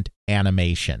 brilliant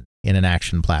animation in an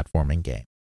action platforming game,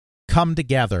 come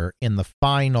together in the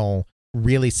final,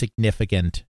 really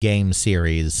significant game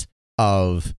series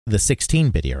of the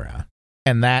 16-bit era,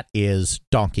 and that is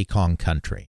Donkey Kong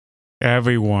Country.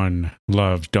 Everyone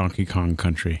loves Donkey Kong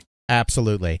Country.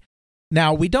 Absolutely.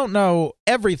 Now, we don't know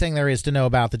everything there is to know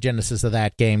about the genesis of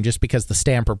that game just because the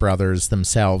Stamper Brothers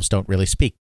themselves don't really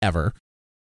speak ever.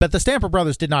 But the Stamper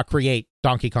Brothers did not create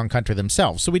Donkey Kong Country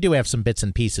themselves, so we do have some bits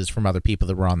and pieces from other people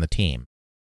that were on the team.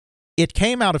 It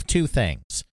came out of two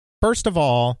things. First of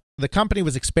all, the company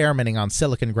was experimenting on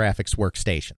Silicon Graphics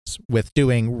workstations with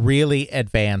doing really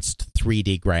advanced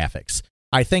 3D graphics.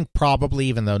 I think probably,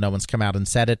 even though no one's come out and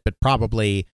said it, but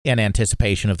probably in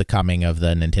anticipation of the coming of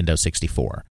the Nintendo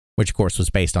 64, which of course was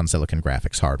based on Silicon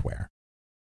Graphics hardware.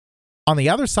 On the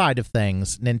other side of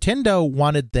things, Nintendo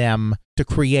wanted them to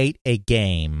create a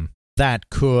game that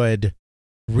could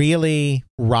really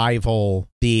rival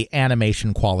the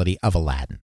animation quality of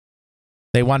Aladdin.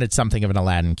 They wanted something of an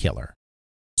Aladdin killer.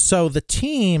 So the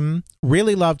team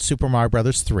really loved Super Mario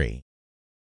Bros. 3.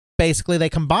 Basically, they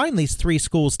combined these three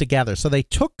schools together. So they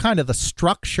took kind of the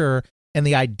structure and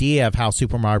the idea of how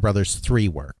Super Mario Bros. 3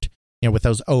 worked, with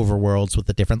those overworlds with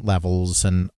the different levels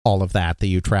and all of that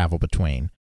you travel between.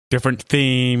 Different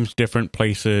themes, different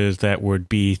places that would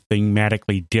be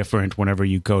thematically different whenever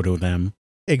you go to them.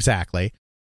 Exactly.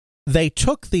 They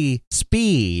took the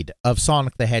speed of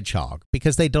Sonic the Hedgehog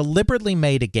because they deliberately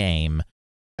made a game,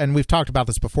 and we've talked about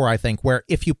this before, I think, where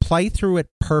if you play through it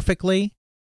perfectly,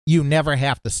 you never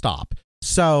have to stop.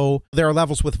 So there are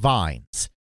levels with vines.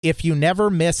 If you never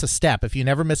miss a step, if you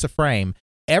never miss a frame,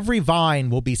 every vine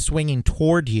will be swinging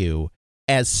toward you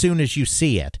as soon as you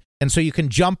see it. And so you can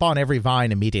jump on every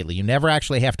vine immediately. You never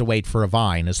actually have to wait for a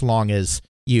vine as long as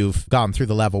you've gone through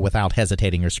the level without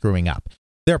hesitating or screwing up.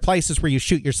 There are places where you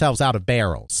shoot yourselves out of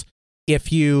barrels.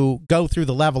 If you go through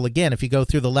the level again, if you go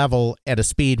through the level at a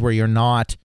speed where you're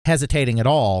not hesitating at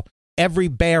all, every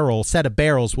set of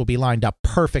barrels will be lined up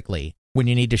perfectly when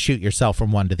you need to shoot yourself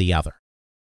from one to the other.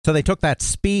 So they took that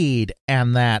speed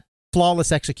and that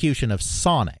flawless execution of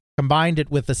Sonic, combined it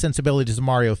with the sensibilities of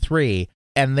Mario 3,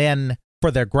 and then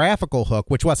for their graphical hook,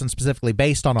 which wasn't specifically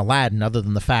based on Aladdin other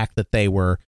than the fact that they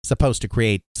were supposed to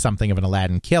create something of an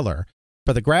Aladdin killer,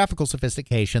 for the graphical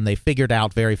sophistication, they figured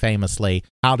out very famously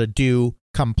how to do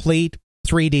complete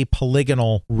 3D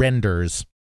polygonal renders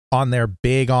on their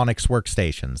big Onyx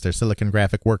workstations, their Silicon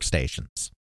Graphic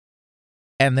workstations,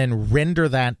 and then render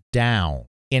that down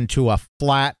into a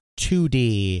flat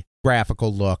 2D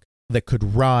graphical look that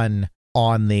could run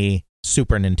on the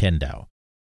Super Nintendo.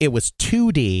 It was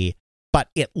 2D, but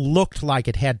it looked like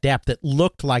it had depth. It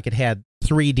looked like it had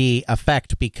 3D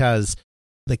effect because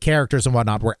the characters and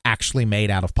whatnot were actually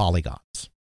made out of polygons.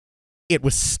 It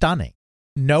was stunning.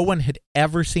 No one had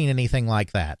ever seen anything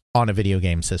like that on a video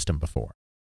game system before.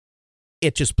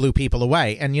 It just blew people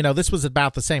away. And, this was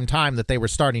about the same time that they were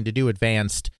starting to do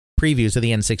advanced previews of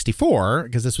the N64,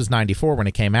 because this was 94 when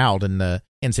it came out, and the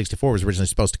N64 was originally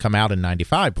supposed to come out in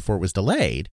 95 before it was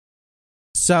delayed.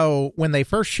 So when they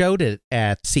first showed it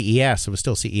at CES, it was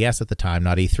still CES at the time,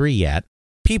 not E3 yet,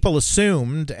 people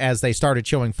assumed as they started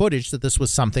showing footage that this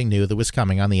was something new that was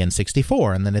coming on the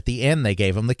N64. And then at the end, they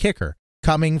gave them the kicker,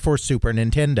 coming for Super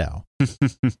Nintendo.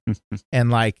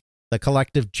 And the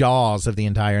collective jaws of the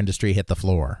entire industry hit the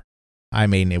floor. I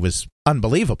mean, it was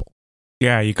unbelievable.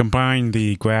 Yeah, you combine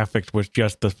the graphics with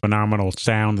just the phenomenal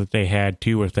sound that they had,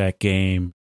 too, with that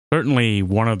game. Certainly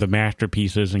one of the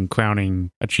masterpieces and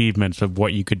crowning achievements of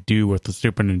what you could do with the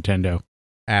Super Nintendo.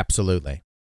 Absolutely.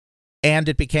 And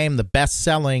it became the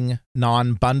best-selling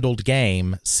non-bundled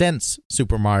game since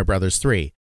Super Mario Bros.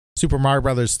 3. Super Mario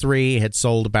Bros. 3 had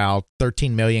sold about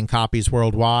 13 million copies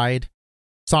worldwide.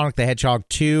 Sonic the Hedgehog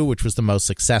 2, which was the most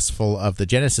successful of the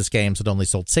Genesis games, had only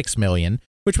sold 6 million,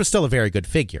 which was still a very good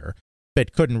figure,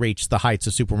 but couldn't reach the heights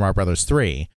of Super Mario Bros.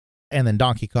 3. And then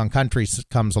Donkey Kong Country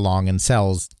comes along and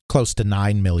sells close to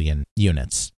 9 million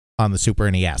units on the Super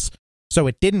NES. So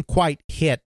it didn't quite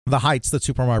hit the heights that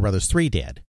Super Mario Bros. 3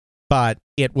 did, but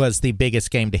it was the biggest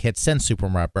game to hit since Super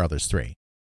Mario Bros. 3.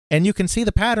 And you can see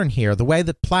the pattern here, the way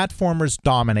that platformers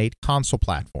dominate console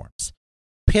platforms.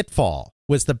 Pitfall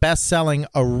was the best-selling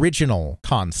original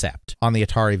concept on the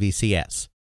Atari VCS.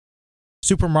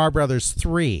 Super Mario Bros.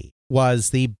 3 was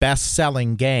the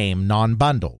best-selling game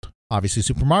non-bundled. Obviously,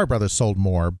 Super Mario Bros. Sold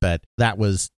more, but that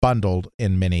was bundled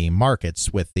in many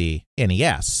markets with the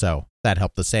NES, so that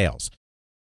helped the sales.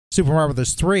 Super Mario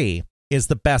Bros. 3 is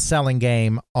the best-selling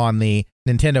game on the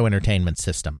Nintendo Entertainment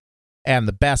System, and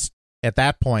the best, at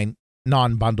that point,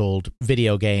 non-bundled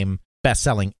video game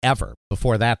best-selling ever.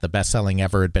 Before that, the best-selling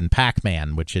ever had been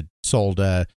Pac-Man, which had sold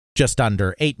just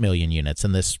under 8 million units,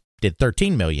 and this did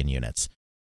 13 million units.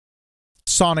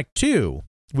 Sonic 2,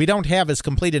 we don't have as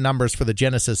completed numbers for the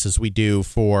Genesis as we do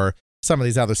for some of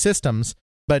these other systems,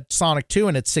 but Sonic 2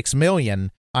 and its 6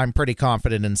 million I'm pretty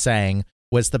confident in saying,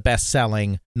 was the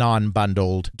best-selling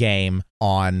non-bundled game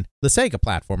on the Sega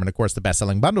platform. And of course, the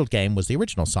best-selling bundled game was the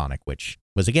original Sonic, which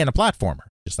was again a platformer,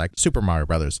 just like Super Mario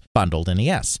Brothers bundled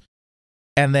NES.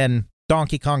 And then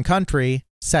Donkey Kong Country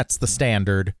sets the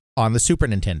standard on the Super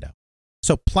Nintendo.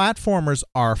 So platformers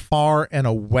are far and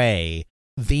away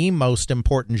the most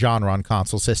important genre on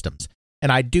console systems.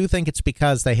 And I do think it's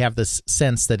because they have this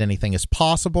sense that anything is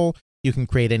possible. You can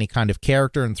create any kind of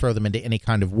character and throw them into any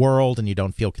kind of world, and you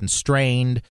don't feel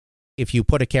constrained. If you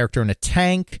put a character in a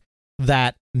tank,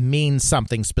 that means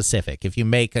something specific. If you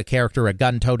make a character a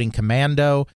gun-toting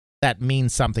commando, that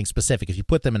means something specific. If you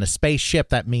put them in a spaceship,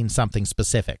 that means something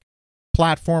specific.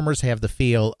 Platformers have the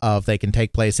feel of they can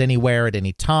take place anywhere at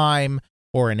any time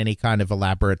or in any kind of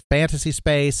elaborate fantasy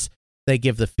space. They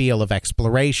give the feel of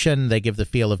exploration. They give the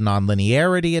feel of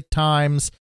non-linearity at times.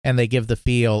 And they give the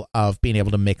feel of being able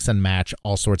to mix and match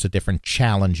all sorts of different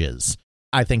challenges,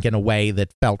 I think, in a way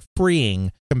that felt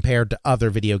freeing compared to other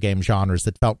video game genres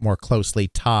that felt more closely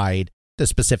tied to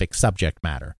specific subject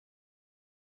matter.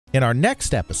 In our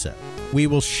next episode, we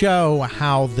will show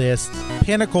how this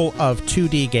pinnacle of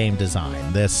 2D game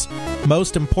design, this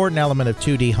most important element of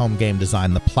 2D home game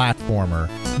design, the platformer,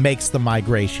 makes the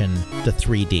migration to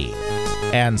 3D.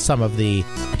 And some of the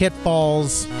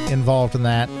pitfalls involved in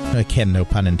that, again, no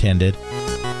pun intended,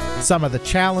 some of the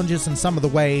challenges and some of the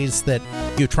ways that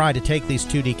you try to take these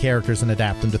 2D characters and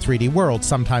adapt them to 3D worlds,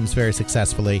 sometimes very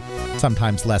successfully,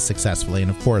 sometimes less successfully.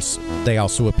 And of course, they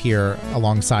also appear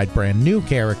alongside brand new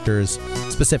characters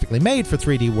specifically made for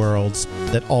 3D worlds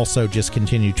that also just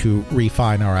continue to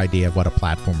refine our idea of what a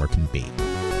platformer can be.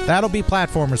 That'll be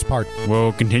Platformers Part.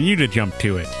 We'll continue to jump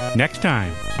to it next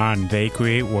time on They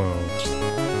Create Worlds.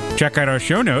 Check out our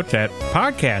show notes at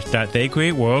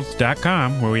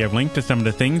podcast.theycreateworlds.com, where we have linked to some of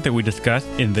the things that we discussed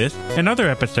in this and other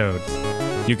episodes.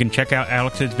 You can check out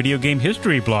Alex's video game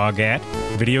history blog at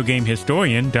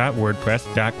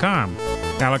videogamehistorian.wordpress.com.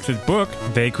 Alex's book,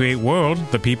 They Create Worlds,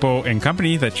 The People and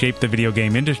Companies That Shape the Video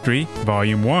Game Industry,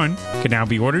 Volume 1, can now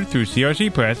be ordered through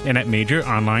CRC Press and at major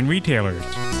online retailers.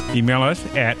 Email us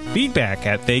at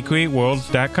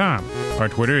feedback@theycreateworlds.com. Our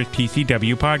Twitter is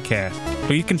TCW Podcast.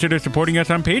 Please consider supporting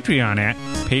us on Patreon at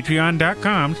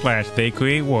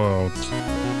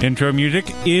patreon.com/theycreateworlds. Intro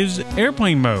music is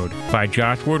Airplane Mode by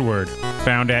Josh Woodward,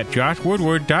 found at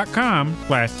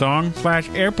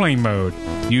joshwoodward.com/song/airplane mode,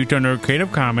 used under a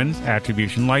Creative Commons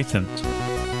Attribution License.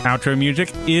 Outro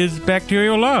music is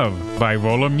Bacterial Love by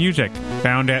Rolla Music,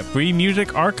 found at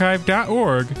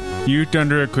freemusicarchive.org, used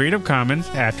under a Creative Commons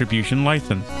Attribution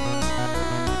License.